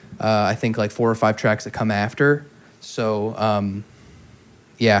I think like 4 or 5 tracks that come after. So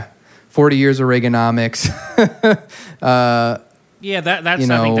yeah. 40 years of Reaganomics. Yeah, that's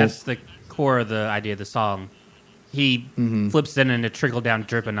I think that's the core of the idea of the song. He flips it into trickle-down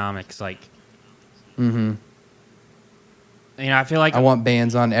driponomics. Like, you know, I feel like... I want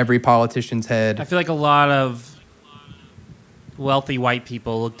bans on every politician's head. I feel like a lot of wealthy white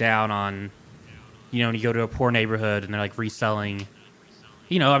people look down on, you know, when you go to a poor neighborhood and they're, like, reselling,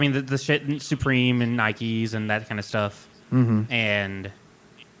 you know, I mean, the shit Supreme and Nikes and that kind of stuff. And...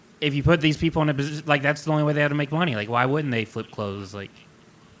 if you put these people in a position, like, that's the only way they have to make money. Like, why wouldn't they flip clothes? Like,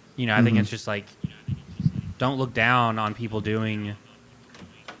 I think it's just like, don't look down on people doing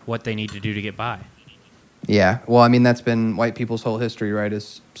what they need to do to get by. Yeah. Well, I mean, that's been white people's whole history, right?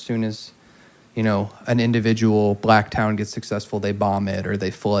 As soon as, an individual black town gets successful, they bomb it or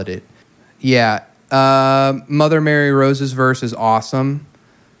they flood it. Yeah. Mother Mary Rose's verse is awesome.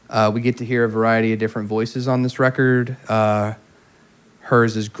 We get to hear a variety of different voices on this record.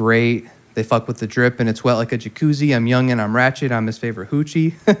 Hers is great. They fuck with the drip and it's wet like a jacuzzi. I'm young and I'm ratchet. I'm his favorite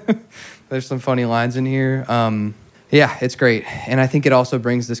hoochie. There's some funny lines in here. Yeah, it's great. And I think it also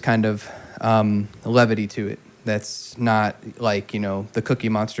brings this kind of levity to it. That's not like, the Cookie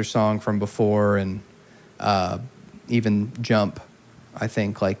Monster song from before and even Jump. I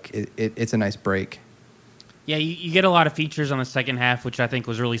think like it's a nice break. Yeah, you get a lot of features on the second half, which I think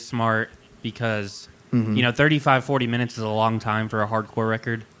was really smart because, 35, 40 minutes is a long time for a hardcore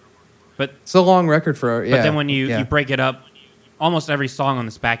record. But it's a long record for... But then when you break it up, almost every song on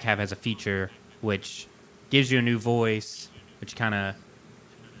this back half has a feature, which gives you a new voice, which kind of,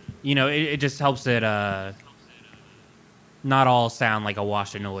 it just helps it not all sound like a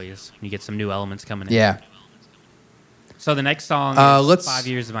wash of noise. You get some new elements coming in. Yeah. So the next song is 5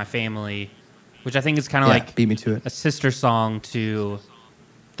 Years of My Family, which I think is kind of like beat me to it. A sister song to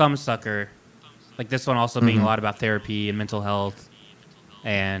Thumbsucker. Like this one also being a lot about therapy and mental health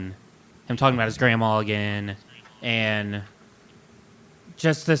and him talking about his grandma again and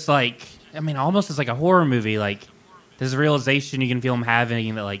just this like, I mean, almost as like a horror movie. Like there's a realization you can feel him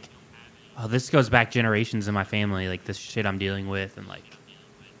having that like, oh, this goes back generations in my family. Like this shit I'm dealing with and like,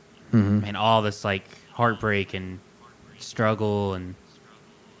 man, all this like heartbreak and struggle and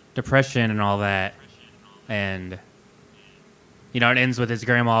depression and all that. And it ends with his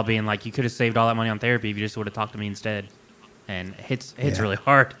grandma being like, you could have saved all that money on therapy if you just would have talked to me instead. And it hits really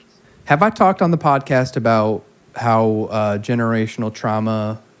hard. Have I talked on the podcast about how generational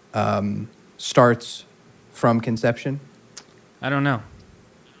trauma starts from conception? I don't know.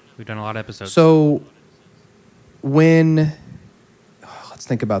 We've done a lot of episodes. So let's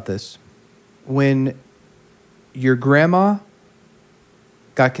think about this. When your grandma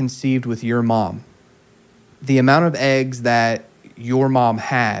got conceived with your mom, the amount of eggs that your mom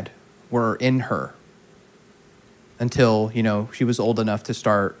had were in her until, she was old enough to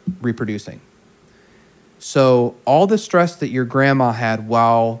start reproducing. So all the stress that your grandma had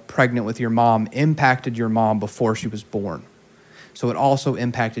while pregnant with your mom impacted your mom before she was born. So it also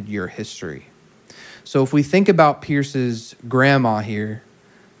impacted your history. So if we think about Pierce's grandma here,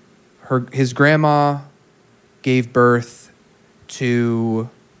 his grandma gave birth to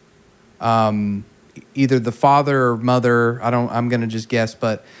either the father or mother. I'm going to just guess,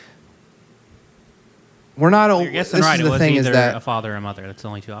 but we're not. You're guessing right. It was either a father or a mother. That's the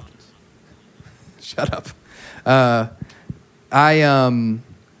only two options. Shut up.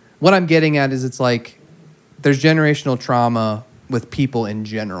 What I'm getting at is it's like there's generational trauma with people in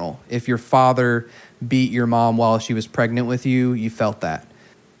general. If your father beat your mom while she was pregnant with you, you felt that.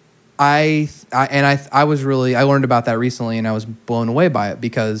 I learned about that recently and I was blown away by it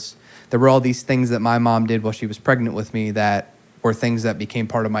because there were all these things that my mom did while she was pregnant with me that were things that became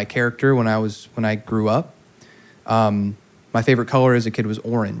part of my character when I grew up. My favorite color as a kid was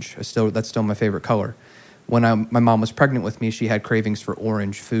orange. That's still my favorite color. When my mom was pregnant with me, she had cravings for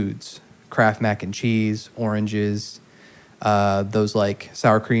orange foods, Kraft mac and cheese, oranges, those like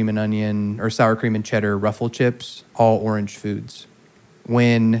sour cream and onion or sour cream and cheddar ruffle chips, all orange foods.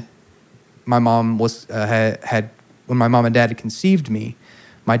 When my mom when my mom and dad had conceived me,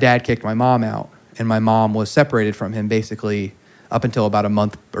 my dad kicked my mom out, and my mom was separated from him basically up until about a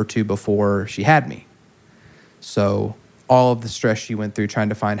month or two before she had me. So all of the stress she went through trying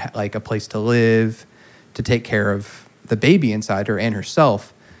to find like a place to live, to take care of the baby inside her and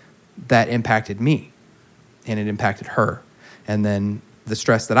herself, that impacted me, and it impacted her. And then the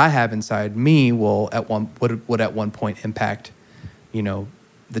stress that I have inside me would at one point impact,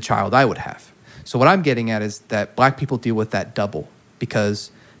 the child I would have. So what I'm getting at is that black people deal with that double,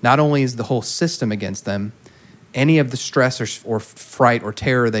 because not only is the whole system against them, any of the stress or fright or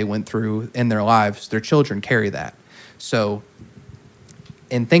terror they went through in their lives, their children carry that. So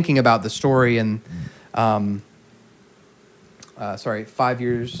in thinking about the story and 5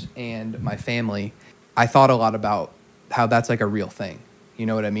 Years and My Family, I thought a lot about how that's like a real thing. You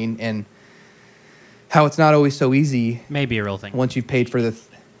know what I mean? And how it's not always so easy. Maybe a real thing. Once you've paid for the...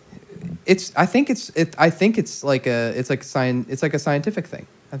 I think it's like a scientific thing.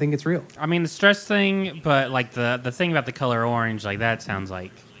 I think it's real. I mean, the stress thing, but like the thing about the color orange, like that sounds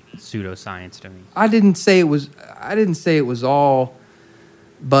like pseudoscience to me. I didn't say it was all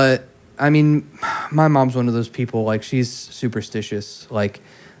But I mean, my mom's one of those people, like, she's superstitious. Like,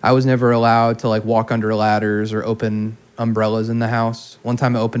 I was never allowed to, like, walk under ladders or open umbrellas in the house. One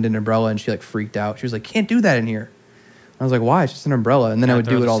time I opened an umbrella and she, like, freaked out. She was like, can't do that in here. I was like, why? It's just an umbrella. And then I would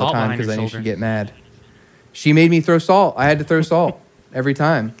do it all the time because I knew she'd get mad. She made me throw salt. I had to throw salt every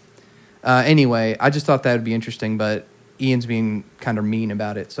time. Anyway, I just thought that would be interesting, but Ian's being kind of mean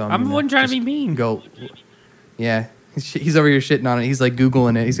about it. So I'm the one trying to be mean. Yeah. He's over here shitting on it. He's like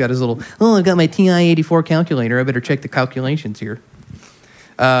Googling it. He's got his little, I've got my TI-84 calculator. I better check the calculations here.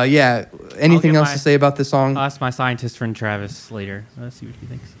 Yeah. Anything else to say about this song? I'll ask my scientist friend Travis later. Let's see what he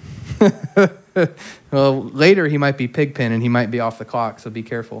thinks. Well, later he might be Pigpen and he might be off the clock, so be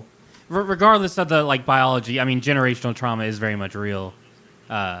careful. Regardless of the like biology, I mean, generational trauma is very much real.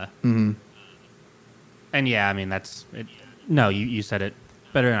 And yeah, I mean, that's it. No, you said it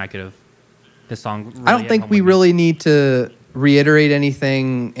better than I could have. This song really I don't think we really need to reiterate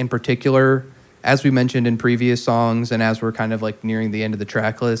anything in particular. As we mentioned in previous songs and as we're kind of like nearing the end of the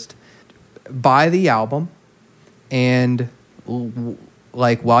track list, buy the album and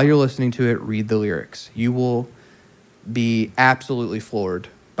like while you're listening to it, read the lyrics. You will be absolutely floored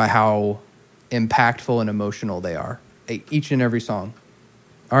by how impactful and emotional they are, each and every song.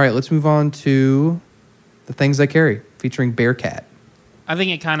 All right, let's move on to The Things I Carry, featuring Bearcat. I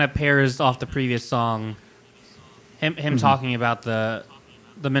think it kind of pairs off the previous song, him talking about the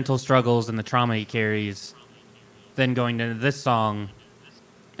mental struggles and the trauma he carries, then going into this song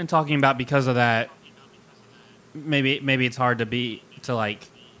and talking about because of that, maybe it's hard to like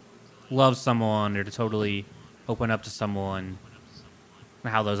love someone or to totally open up to someone,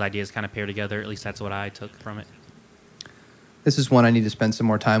 and how those ideas kind of pair together. At least that's what I took from it. This is one I need to spend some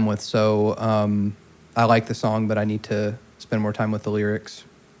more time with, so I like the song, but I need to spend more time with the lyrics.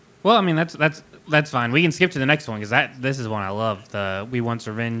 Well, I mean, that's fine. We can skip to the next one because this is one I love. The We Want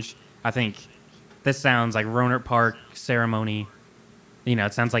Revenge. I think this sounds like Rohnert Park ceremony. You know,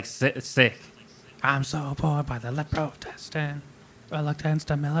 it sounds like sick. I'm so bored by the left protesting, reluctance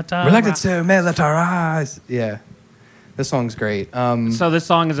to militarize. Yeah, this song's great. So this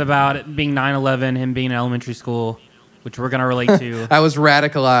song is about it being 9/11, him being in elementary school, which we're gonna relate to. I was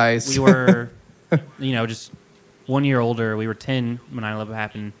radicalized. We were, just 1 year older. We were 10 when 9/11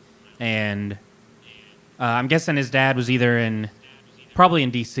 happened. And I'm guessing his dad was probably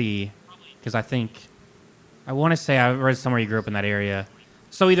in D.C., because I want to say I read somewhere he grew up in that area.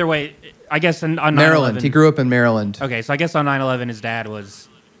 So either way, I guess on Maryland. 9/11, He grew up in Maryland. Okay, so I guess on 9/11 his dad was,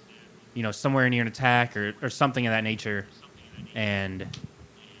 somewhere near an attack or something of that nature, and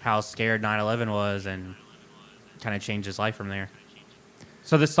how scared 9/11 was, and kind of changed his life from there.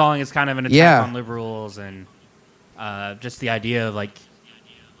 So this song is kind of an attack on liberals and just the idea of like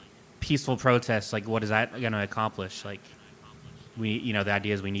peaceful protests. Like, what is that going to accomplish? Like, the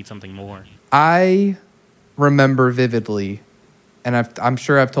idea is we need something more. I remember vividly, and I'm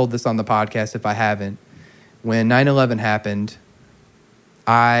sure I've told this on the podcast if I haven't, when 9/11 happened,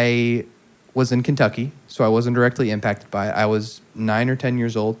 I was in Kentucky, so I wasn't directly impacted by it. I was 9 or 10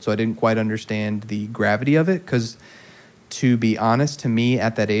 years old, so I didn't quite understand the gravity of it, because to be honest, to me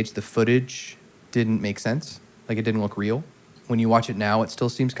at that age, the footage didn't make sense. Like, it didn't look real. When you watch it now, it still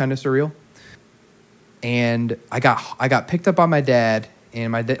seems kind of surreal. And I got picked up by my dad,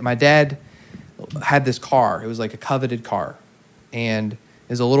 and my dad had this car. It was like a coveted car, and it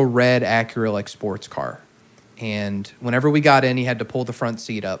was a little red Acura like sports car. And whenever we got in, he had to pull the front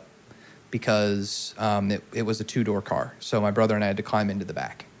seat up because it was a 2-door car. So my brother and I had to climb into the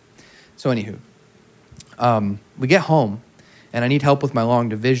back. So anywho, we get home, and I need help with my long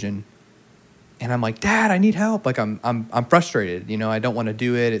division. And I'm like, Dad, I need help. Like, I'm frustrated. I don't want to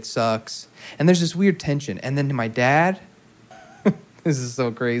do it. It sucks. And there's this weird tension. And then my dad, this is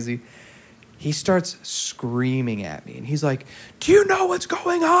so crazy, he starts screaming at me. And he's like, do you know what's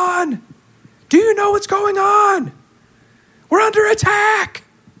going on? Do you know what's going on? We're under attack.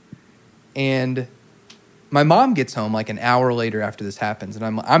 And my mom gets home like an hour later after this happens. And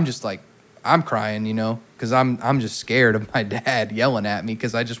I'm just like, I'm crying, because I'm just scared of my dad yelling at me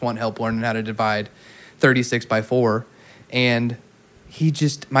because I just want help learning how to divide 36 by 4. And he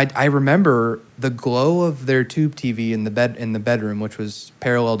I remember the glow of their tube TV in the bedroom, which was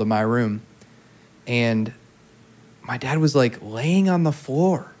parallel to my room. And my dad was like laying on the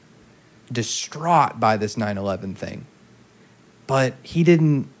floor, distraught by this 9/11 thing. But he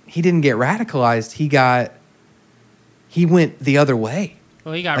didn't get radicalized. He went the other way.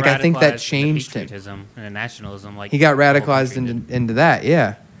 Well, he got radicalized. I think that changed him. And nationalism. Like, he got radicalized into that,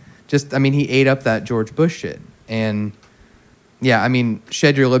 yeah. He ate up that George Bush shit. And, yeah,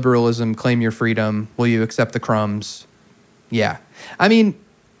 shed your liberalism, claim your freedom. Will you accept the crumbs? Yeah.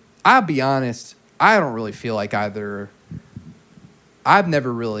 I'll be honest, I don't really feel like either. I've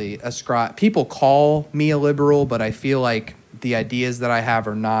never really ascribed. People call me a liberal, but I feel like the ideas that I have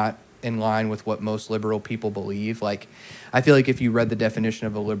are not in line with what most liberal people believe. Like, I feel like if you read the definition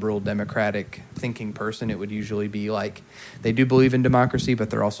of a liberal democratic thinking person, it would usually be like they do believe in democracy,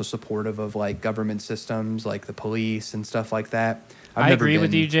 but they're also supportive of like government systems, like the police and stuff like that. I agree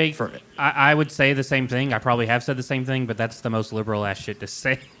with you, Jake. I would say the same thing. I probably have said the same thing, but that's the most liberal ass shit to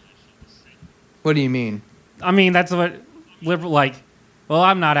say. What do you mean? I mean, that's what liberal like. Well,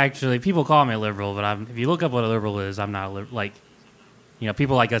 I'm not actually. People call me a liberal, but if you look up what a liberal is, I'm not a liberal. Like,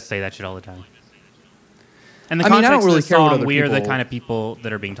 people like us say that shit all the time. And the context I don't really of the care what song, other we are the people... kind of people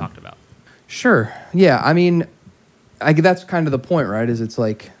that are being talked about. Sure. Yeah. I mean, that's kind of the point, right? Is it's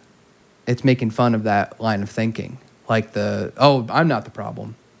like it's making fun of that line of thinking, like I'm not the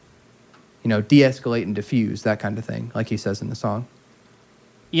problem. De-escalate and diffuse, that kind of thing, like he says in the song.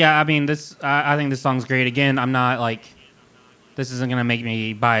 Yeah, I mean, I think this song's great. Again, I'm not like. This isn't going to make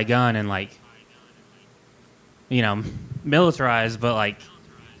me buy a gun and, militarize, but,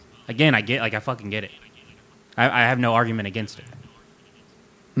 again, I fucking get it. I have no argument against it.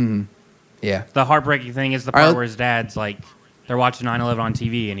 Mm-hmm. Yeah. The heartbreaking thing is the part where his dad's, they're watching 9/11 on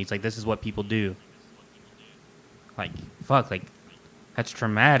TV, and he's like, this is what people do. That's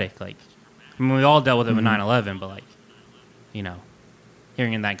traumatic. I mean, we all dealt with it with 9/11, but,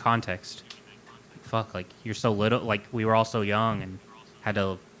 hearing in that context... you're so little, we were all so young and had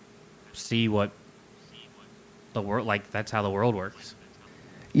to see what the world, that's how the world works.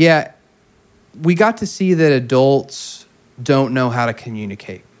 Yeah, we got to see that adults don't know how to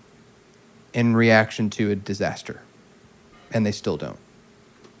communicate in reaction to a disaster, and they still don't.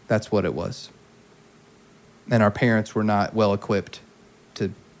 That's what it was. And our parents were not well equipped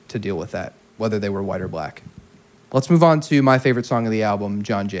to deal with that, whether they were white or black. Let's move on to my favorite song of the album,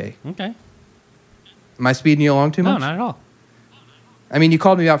 John Jay. Okay. Am I speeding you along too much? No, not at all. I mean, you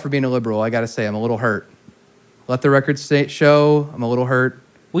called me out for being a liberal. I got to say, I'm a little hurt. Let the record show I'm a little hurt.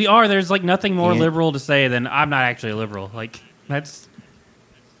 We are. There's nothing more liberal to say than I'm not actually a liberal. That's...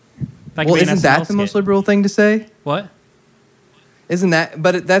 isn't that the most liberal thing to say? What? Isn't that...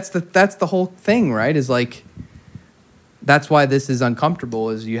 But that's the whole thing, right? Is that's why this is uncomfortable,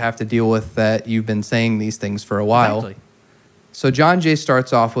 is you have to deal with that you've been saying these things for a while. Exactly. So John Jay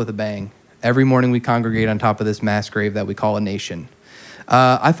starts off with a bang. Every morning we congregate on top of this mass grave that we call a nation.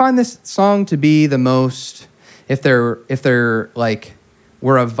 I find this song to be the most, if they're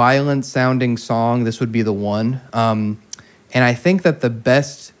were a violent sounding song, this would be the one. And I think that the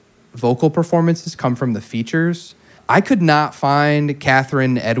best vocal performances come from the features. I could not find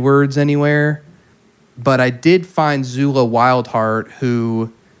Catherine Edwards anywhere, but I did find Zula Wildheart,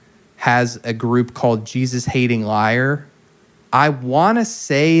 who has a group called Jesus Hating Liar. I want to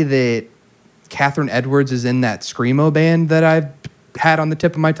say that Catherine Edwards is in that Screamo band that I've had on the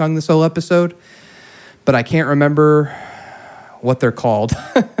tip of my tongue this whole episode, but I can't remember what they're called.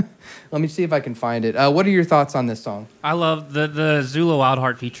 Let me see if I can find it. What are your thoughts on this song? I love the Zula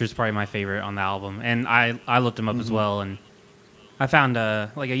Wildheart feature is probably my favorite on the album, and I looked them up as well, and I found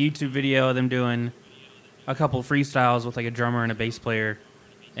a YouTube video of them doing a couple freestyles with a drummer and a bass player,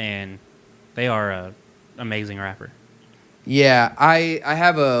 and they are an amazing rapper. Yeah, I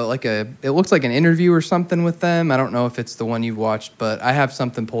have it looks like an interview or something with them. I don't know if it's the one you've watched, but I have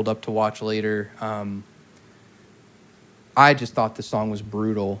something pulled up to watch later. I just thought the song was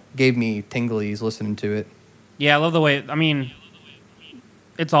brutal. Gave me tinglies listening to it. Yeah, I love the way,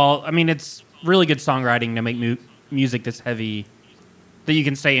 it's really good songwriting to make music this heavy that you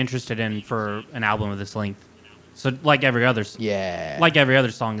can stay interested in for an album of this length. So like every other song,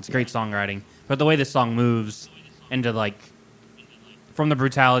 it's great songwriting. But the way this song moves into from the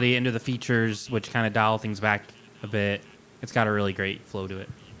brutality into the features, which kind of dial things back a bit, it's got a really great flow to it.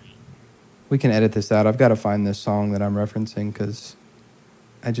 We can edit this out. I've got to find this song that I'm referencing because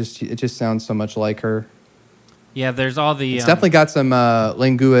it just sounds so much like her. Yeah, there's all the... It's definitely got some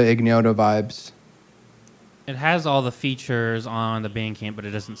Lingua Ignota vibes. It has all the features on the Bandcamp, but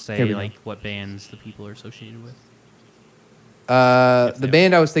it doesn't say what bands the people are associated with. The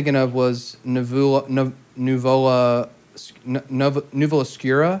band I was thinking of was Nuvola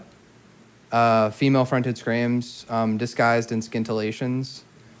Oscura, female-fronted screams disguised in scintillations.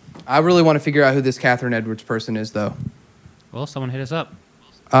 I really want to figure out who this Catherine Edwards person is, though. Well, someone hit us up.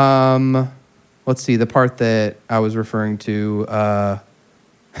 Let's see, the part that I was referring to,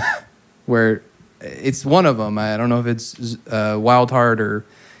 where it's one of them. I don't know if it's Wildheart or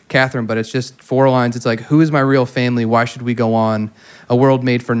Catherine, but it's just 4 lines. It's like, who is my real family? Why should we go on? A world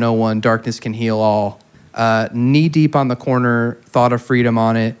made for no one. Darkness can heal all. Knee deep on the corner. Thought of freedom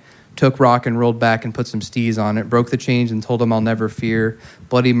on it. Took rock and rolled back and put some steez on it. Broke the chains and told him I'll never fear.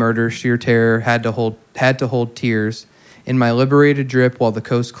 Bloody murder, sheer terror, had to hold tears. In my liberated drip while the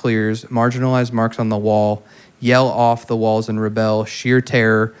coast clears, marginalized marks on the wall, yell off the walls and rebel, sheer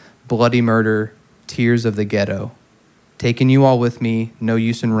terror, bloody murder, tears of the ghetto. Taking you all with me, no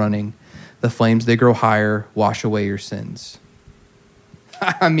use in running. The flames, they grow higher, wash away your sins.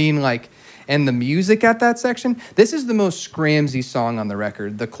 I mean, like, and the music at that section, this is the most Scramsy song on the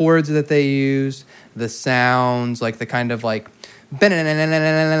record. The chords that they use, the sounds, like the kind of like,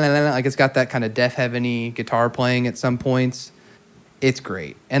 like it's got that kind of Deaf Heaven-y guitar playing at some points. It's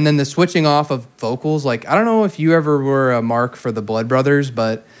great. And then the switching off of vocals, like, I don't know if you ever were a mark for the Blood Brothers,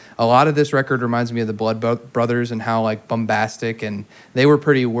 but a lot of this record reminds me of the Blood Brothers and how, like, bombastic, and they were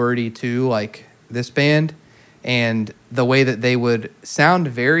pretty wordy too, like this band. And the way that they would sound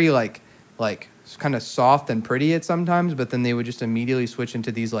very, like kind of soft and pretty at sometimes, but then they would just immediately switch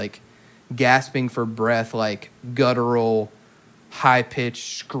into these, like, gasping for breath, like, guttural,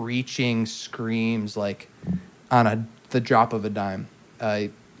 high-pitched, screeching screams, like, on the drop of a dime.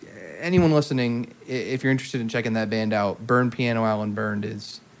 Anyone listening, if you're interested in checking that band out, Burned Piano Island Burned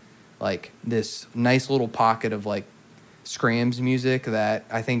is like this nice little pocket of like scrams music that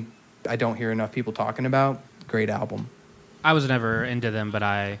I think I don't hear enough people talking about. Great album. I was never into them, but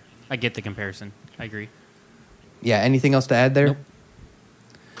I get the comparison. I agree. Yeah, anything else to add there? Nope.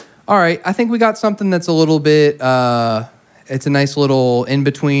 All right, I think we got something that's a little bit, it's a nice little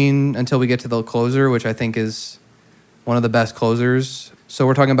in-between until we get to the closer, which I think is one of the best closers. So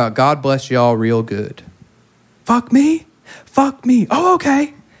we're talking about God Bless Y'all Real Good. Fuck me? Fuck me. Oh,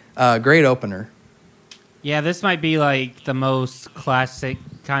 okay. Great opener. Yeah, this might be like the most classic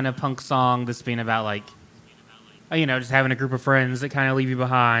kind of punk song that's being about like, you know, just having a group of friends that kind of leave you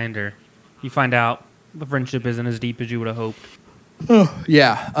behind, or you find out the friendship isn't as deep as you would have hoped. Oh,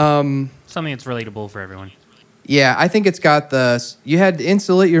 yeah. Something that's relatable for everyone. Yeah, I think it's got you had to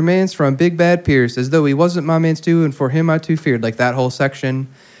insulate your mans from Big Bad Pierce, as though he wasn't my man's too, and for him I too feared. Like that whole section.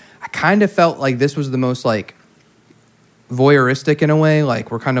 I kind of felt like this was the most like voyeuristic in a way.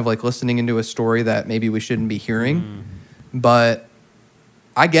 Like we're kind of like listening into a story that maybe we shouldn't be hearing. But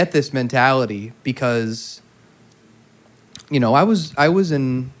I get this mentality because, you know, I was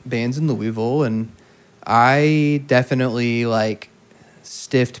in bands in Louisville, and I definitely like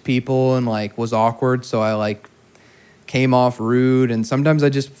stiffed people and like was awkward, so I like came off rude, and sometimes I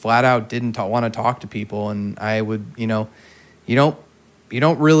just flat out didn't want to talk to people, and I would, you know, you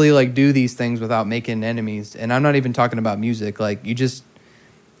don't really like do these things without making enemies. And I'm not even talking about music. Like you just,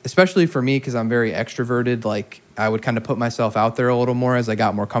 especially for me, because I'm very extroverted, like I would kind of put myself out there a little more as I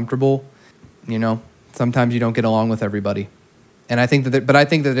got more comfortable. You know, sometimes you don't get along with everybody, and I think that, but I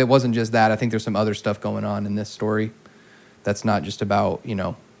think that it wasn't just that. I think there's some other stuff going on in this story that's not just about, you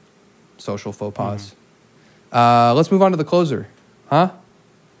know, social faux pas. Let's move on to the closer. Huh?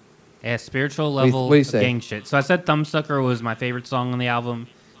 Yeah, spiritual level what do you of say? gang shit. So I said Thumbsucker was my favorite song on the album,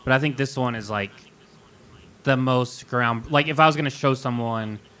 but I think this one is like the most ground. Like if I was going to show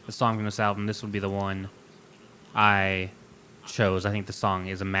someone the song from this album, this would be the one I chose. I think the song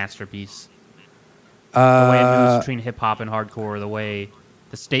is a masterpiece. The way it moves between hip-hop and hardcore, the way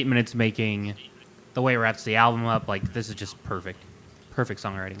the statement it's making, the way it wraps the album up, like this is just perfect. Perfect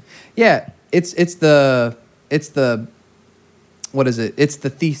songwriting. Yeah, it's the what is it? It's the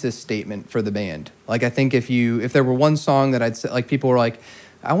thesis statement for the band. Like I think if there were one song that I'd say, like people were like,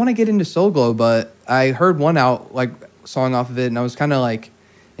 I want to get into Soul Glow, but I heard one song off of it, and I was kind of like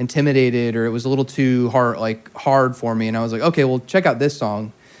intimidated, or it was a little too hard for me, and I was like, okay, well check out this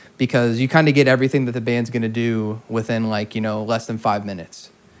song, because you kind of get everything that the band's gonna do within like, you know, less than 5 minutes.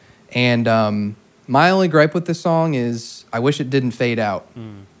 And my only gripe with this song is I wish it didn't fade out.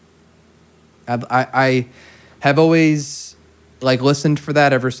 I have always like listened for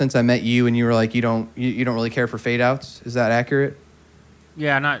that ever since I met you, and you were like, you don't really care for fade outs. Is that accurate?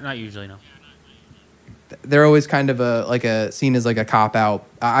 Yeah, not usually, no. They're always kind of seen as like a cop out.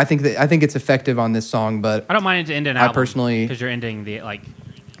 I think it's effective on this song, but I don't mind it to end an album. I personally, because you're ending the like.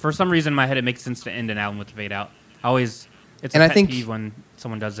 For some reason, in my head, it makes sense to end an album with a fade out. It's a pet peeve when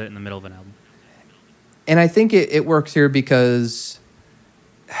someone does it in the middle of an album. And I think it works here because,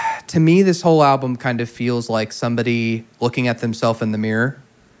 to me, this whole album kind of feels like somebody looking at themselves in the mirror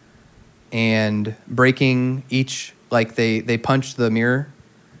and breaking each, like they punch the mirror,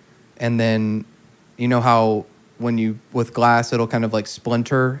 and then, you know how with glass, it'll kind of like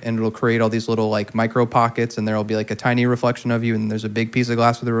splinter and it'll create all these little like micro pockets, and there'll be like a tiny reflection of you, and there's a big piece of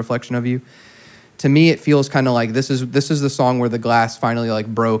glass with a reflection of you. To me, it feels kind of like this is the song where the glass finally like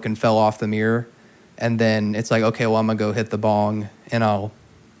broke and fell off the mirror. And then it's like, okay, well, I'm going to go hit the bong, and I'll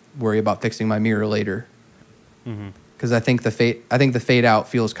worry about fixing my mirror later. Mm-hmm. Because I think the fade out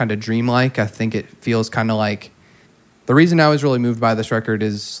feels kind of dreamlike. I think it feels kind of like, the reason I was really moved by this record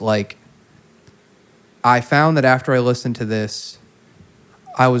is like, I found that after I listened to this,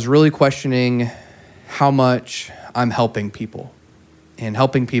 I was really questioning how much I'm helping people. And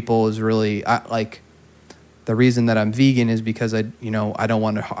helping people is really, like, the reason that I'm vegan is because I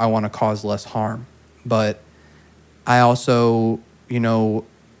want to cause less harm. But I also,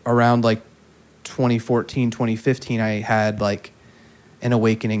 around like 2014, 2015, I had like an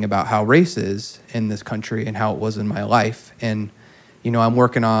awakening about how race is in this country and how it was in my life. And, I'm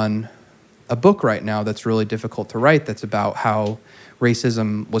working on a book right now that's really difficult to write that's about how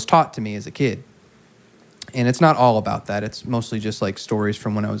racism was taught to me as a kid. And it's not all about that. It's mostly just like stories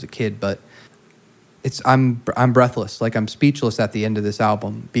from when I was a kid, but I'm breathless. Like, I'm speechless at the end of this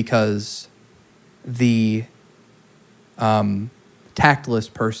album because the tactless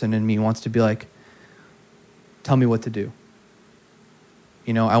person in me wants to be like, tell me what to do.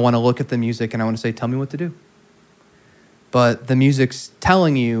 I want to look at the music and I want to say, tell me what to do. But the music's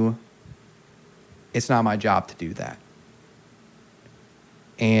telling you it's not my job to do that.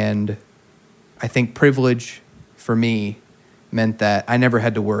 And I think privilege for me meant that I never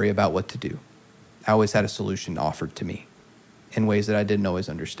had to worry about what to do. I always had a solution offered to me in ways that I didn't always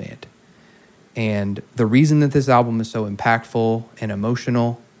understand. And the reason that this album is so impactful and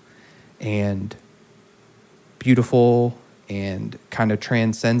emotional and beautiful and kind of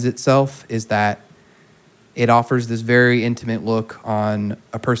transcends itself is that it offers this very intimate look on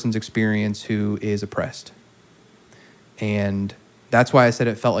a person's experience who is oppressed. And that's why I said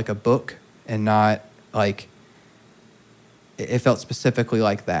it felt like a book and not like, it felt specifically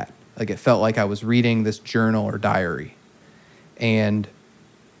like that. Like, it felt like I was reading this journal or diary. And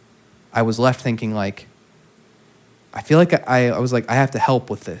I was left thinking, like, I feel like I was like, I have to help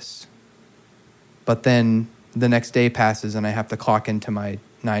with this. But then the next day passes and I have to clock into my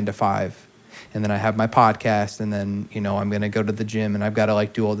 9 to 5. And then I have my podcast, and then, I'm going to go to the gym, and I've got to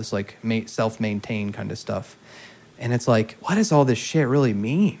like do all this like self-maintain kind of stuff. And it's like, what does all this shit really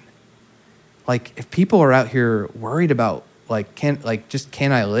mean? Like, if people are out here worried about like, can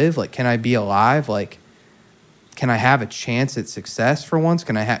I live? Like, can I be alive? Like, can I have a chance at success for once?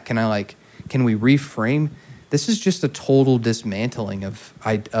 Can we reframe? This is just a total dismantling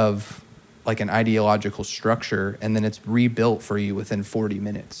of like an ideological structure, and then it's rebuilt for you within 40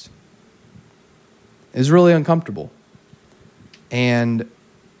 minutes. It's really uncomfortable. And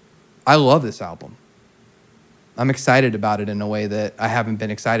I love this album. I'm excited about it in a way that I haven't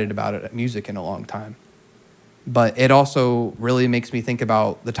been excited about it at music in a long time. But it also really makes me think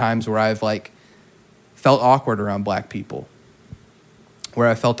about the times where I've like felt awkward around black people, where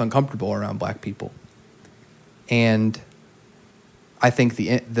I felt uncomfortable around black people. And I think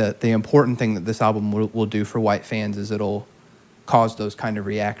the important thing that this album will do for white fans is it'll cause those kind of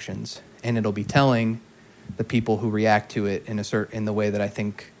reactions, and it'll be telling the people who react to it in the way that I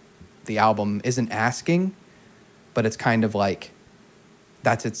think the album isn't asking, but it's kind of like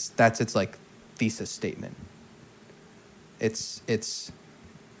that's its like thesis statement. It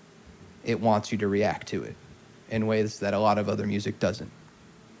wants you to react to it in ways that a lot of other music doesn't.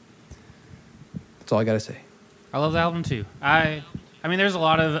 That's all I got to say. I love the album too. I mean, there's a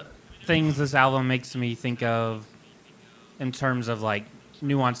lot of things this album makes me think of in terms of like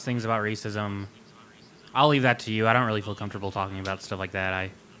nuanced things about racism. I'll leave that to you. I don't really feel comfortable talking about stuff like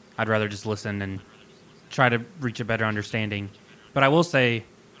that. I'd rather just listen and try to reach a better understanding. But I will say,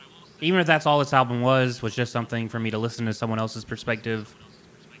 even if that's all this album was just something for me to listen to someone else's perspective,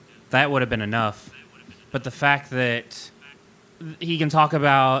 that would have been enough. But the fact that he can talk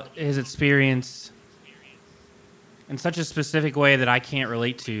about his experience in such a specific way that I can't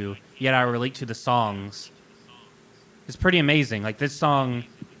relate to, yet I relate to the songs, is pretty amazing. Like this song,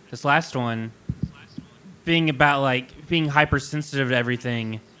 this last one, being about like being hypersensitive to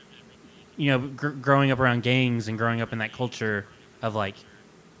everything, growing up around gangs and growing up in that culture of like,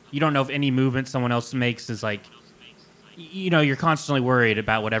 you don't know if any movement someone else makes is like, you're constantly worried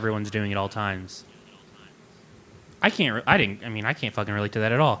about what everyone's doing at all times. I can't fucking relate to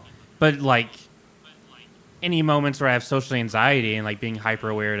that at all. But like, any moments where I have social anxiety and like being hyper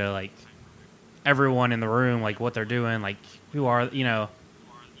aware to like everyone in the room, like what they're doing, like who are, and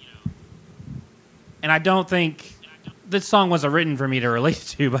I don't think this song wasn't written for me to relate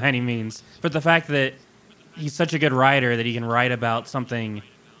to by any means, but the fact that he's such a good writer that he can write about something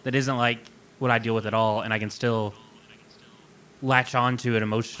that isn't like what I deal with at all, and I can still latch onto it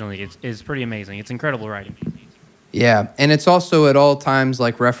emotionally, is pretty amazing. It's incredible writing. Yeah, and it's also at all times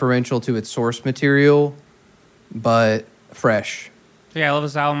like referential to its source material, but fresh. So yeah, I love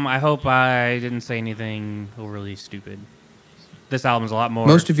this album. I hope I didn't say anything overly stupid. This album's a lot more.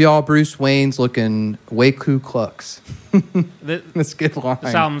 Most of y'all, Bruce Wayne's looking way Ku Klux. That's a good line.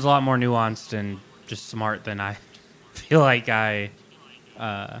 This album's a lot more nuanced and just smart than I feel like I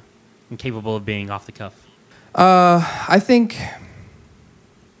am capable of being off the cuff. I think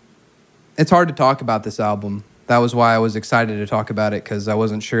it's hard to talk about this album. That was why I was excited to talk about it, because I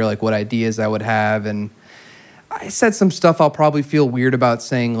wasn't sure like what ideas I would have, and I said some stuff I'll probably feel weird about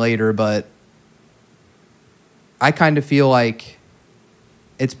saying later, but I kind of feel like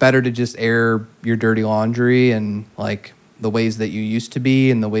it's better to just air your dirty laundry and like the ways that you used to be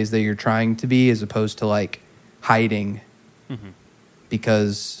and the ways that you're trying to be, as opposed to like hiding. Mm-hmm.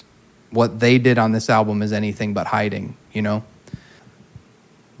 Because what they did on this album is anything but hiding, you know?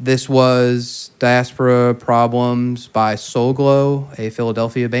 This was Diaspora Problems by Soul Glow, a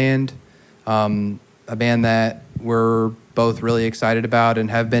Philadelphia band. A band that we're both really excited about and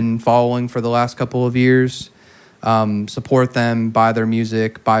have been following for the last couple of years. Support them, buy their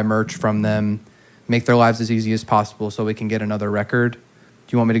music, buy merch from them, make their lives as easy as possible so we can get another record. Do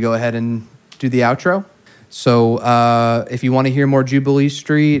you want me to go ahead and do the outro? So if you want to hear more Jubilee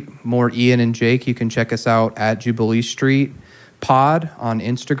Street, more Ian and Jake, you can check us out at Jubilee Street Pod on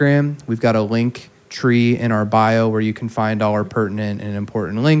Instagram. We've got a link tree in our bio where you can find all our pertinent and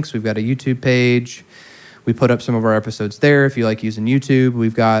important links. We've got a YouTube page. We put up some of our episodes there if you like using YouTube.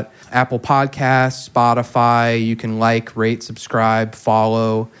 We've got Apple Podcasts, Spotify. You can like, rate, subscribe,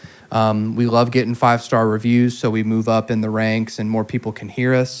 follow. We love getting 5-star reviews so we move up in the ranks and more people can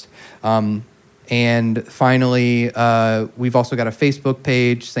hear us. And finally, we've also got a Facebook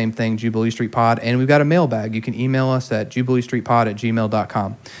page, same thing, Jubilee Street Pod. And we've got a mailbag. You can email us at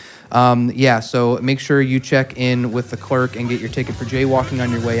jubileestreetpod@gmail.com. So make sure you check in with the clerk and get your ticket for jaywalking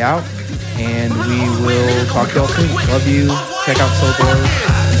on your way out. And we will talk to y'all soon. Love you. Check out Soul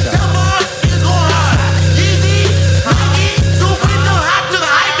Glow.